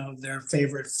fashion of their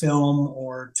favorite film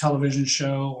or television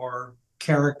show or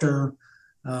character.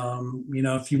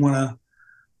 If you want to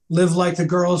live like the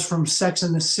girls from Sex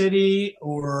and the City,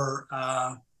 or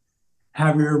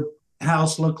have your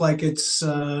house look like it's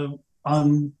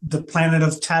on the planet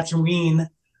of Tatooine,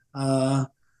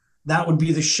 that would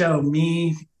be the show.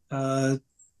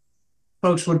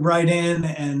 Folks would write in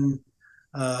and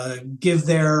give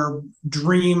their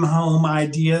dream home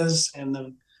ideas, and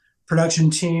the production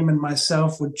team and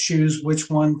myself would choose which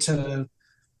one to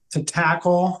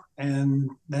tackle, and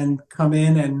then come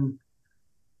in and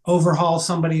overhaul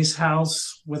somebody's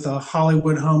house with a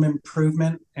Hollywood home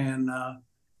improvement, and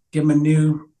give them a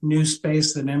new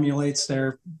space that emulates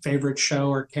their favorite show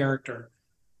or character.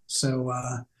 So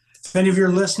if any of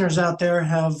your listeners out there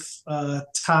have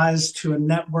ties to a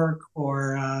network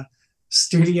or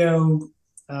studio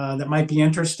that might be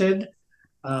interested,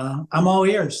 I'm all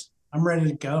ears. I'm ready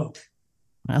to go.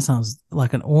 That sounds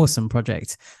like an awesome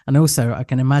project. And also, I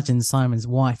can imagine Simon's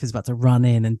wife is about to run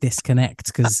in and disconnect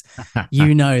because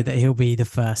you know that he'll be the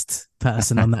first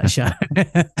person on that show.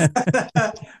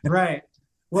 Right.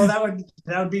 Well, that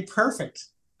would be perfect.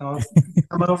 I'll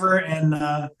come over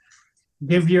and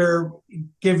give your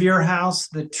house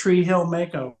the Tree Hill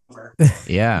makeover.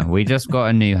 Yeah, we just got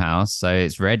a new house, so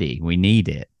it's ready. We need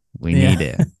it. We need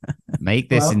it. Make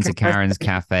this into Karen's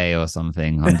Cafe or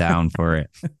something. I'm down for it.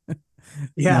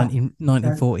 Yeah,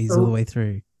 1940s all the way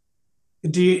through.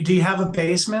 Do you have a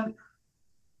basement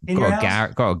in your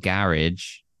house? Got a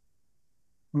garage.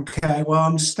 Okay, well,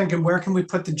 I'm just thinking, where can we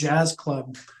put the jazz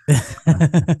club?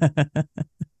 I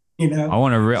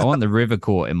want the river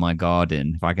court in my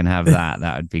garden. If I can have that,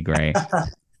 that would be great.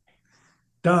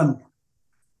 Done.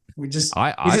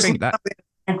 I think that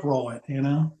bankroll it.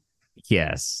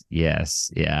 Yes,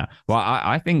 yeah. Well,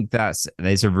 I think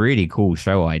there's a really cool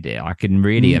show idea. I can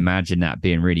really imagine that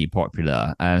being really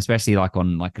popular, especially like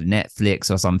on like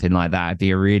Netflix or something like that. It'd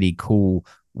be a really cool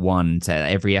one to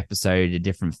every episode, a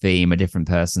different theme, a different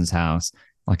person's house.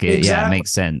 Like it, exactly. Yeah, it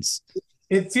makes sense.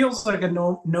 It feels like a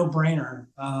no-brainer.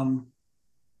 And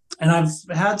I've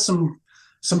had some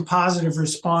positive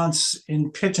response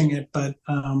in pitching it, but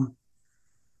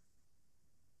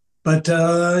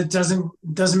it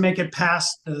doesn't make it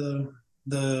past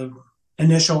the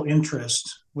initial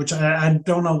interest, which I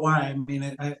don't know why. I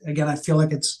mean, I feel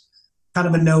like it's kind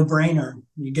of a no-brainer.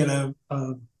 You get a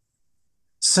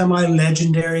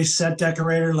semi-legendary set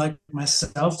decorator like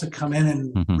myself to come in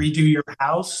and redo your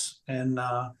house, and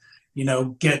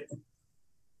get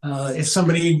if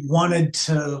somebody wanted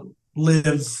to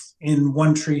live in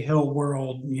One Tree Hill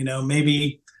world,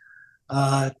 maybe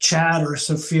Chad or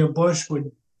Sophia Bush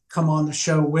would come on the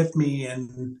show with me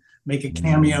and make a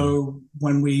cameo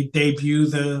when we debut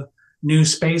the new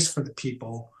space for the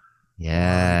people.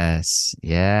 Yes,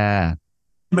 yeah.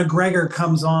 McGregor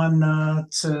comes on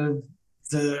to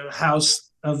the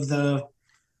house of the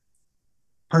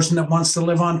person that wants to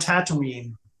live on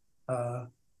Tatooine.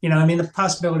 The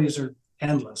possibilities are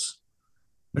endless.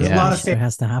 There's a lot of it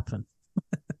has to happen.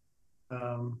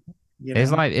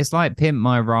 It's like Pimp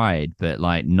My Ride, but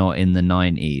like not in the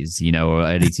 90s, or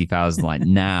early 2000s, like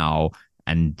now,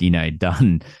 and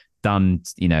done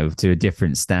to a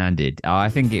different standard. I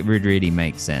think it would really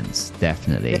make sense,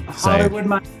 definitely. Hollywood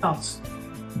My House.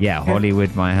 Yeah,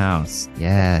 Hollywood My House.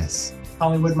 Yes.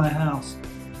 Hollywood My House.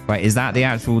 Right, is that the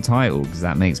actual title? Because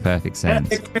that makes perfect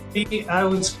sense. It could be.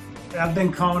 I've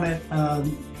been calling it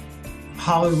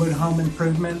Hollywood Home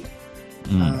Improvement,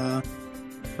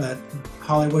 but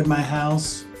Hollywood My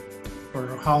House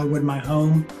or Hollywood My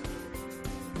Home.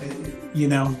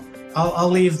 I'll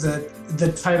leave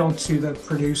the title to the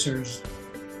producers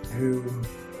who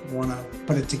want to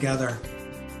put it together.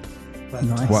 But,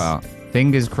 nice. Well,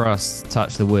 fingers crossed.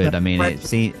 Touch the wood. I mean,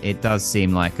 it does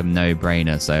seem like a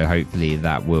no-brainer. So hopefully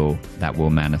that will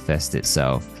manifest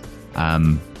itself.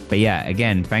 But yeah,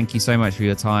 again, thank you so much for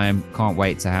your time. Can't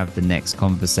wait to have the next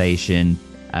conversation.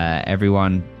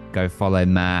 Everyone, go follow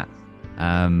Matt.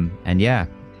 And yeah,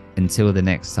 until the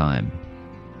next time.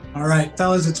 All right,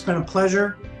 fellas, it's been a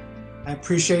pleasure. I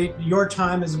appreciate your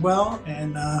time as well,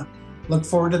 and look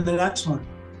forward to the next one.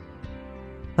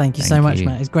 Thank you so much,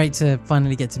 Matt. It's great to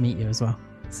finally get to meet you as well.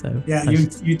 So yeah,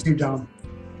 you too, Dom.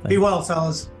 Be well,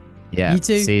 fellas. Yeah, you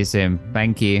too. See you soon.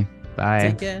 Thank you. Bye.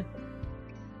 Take care.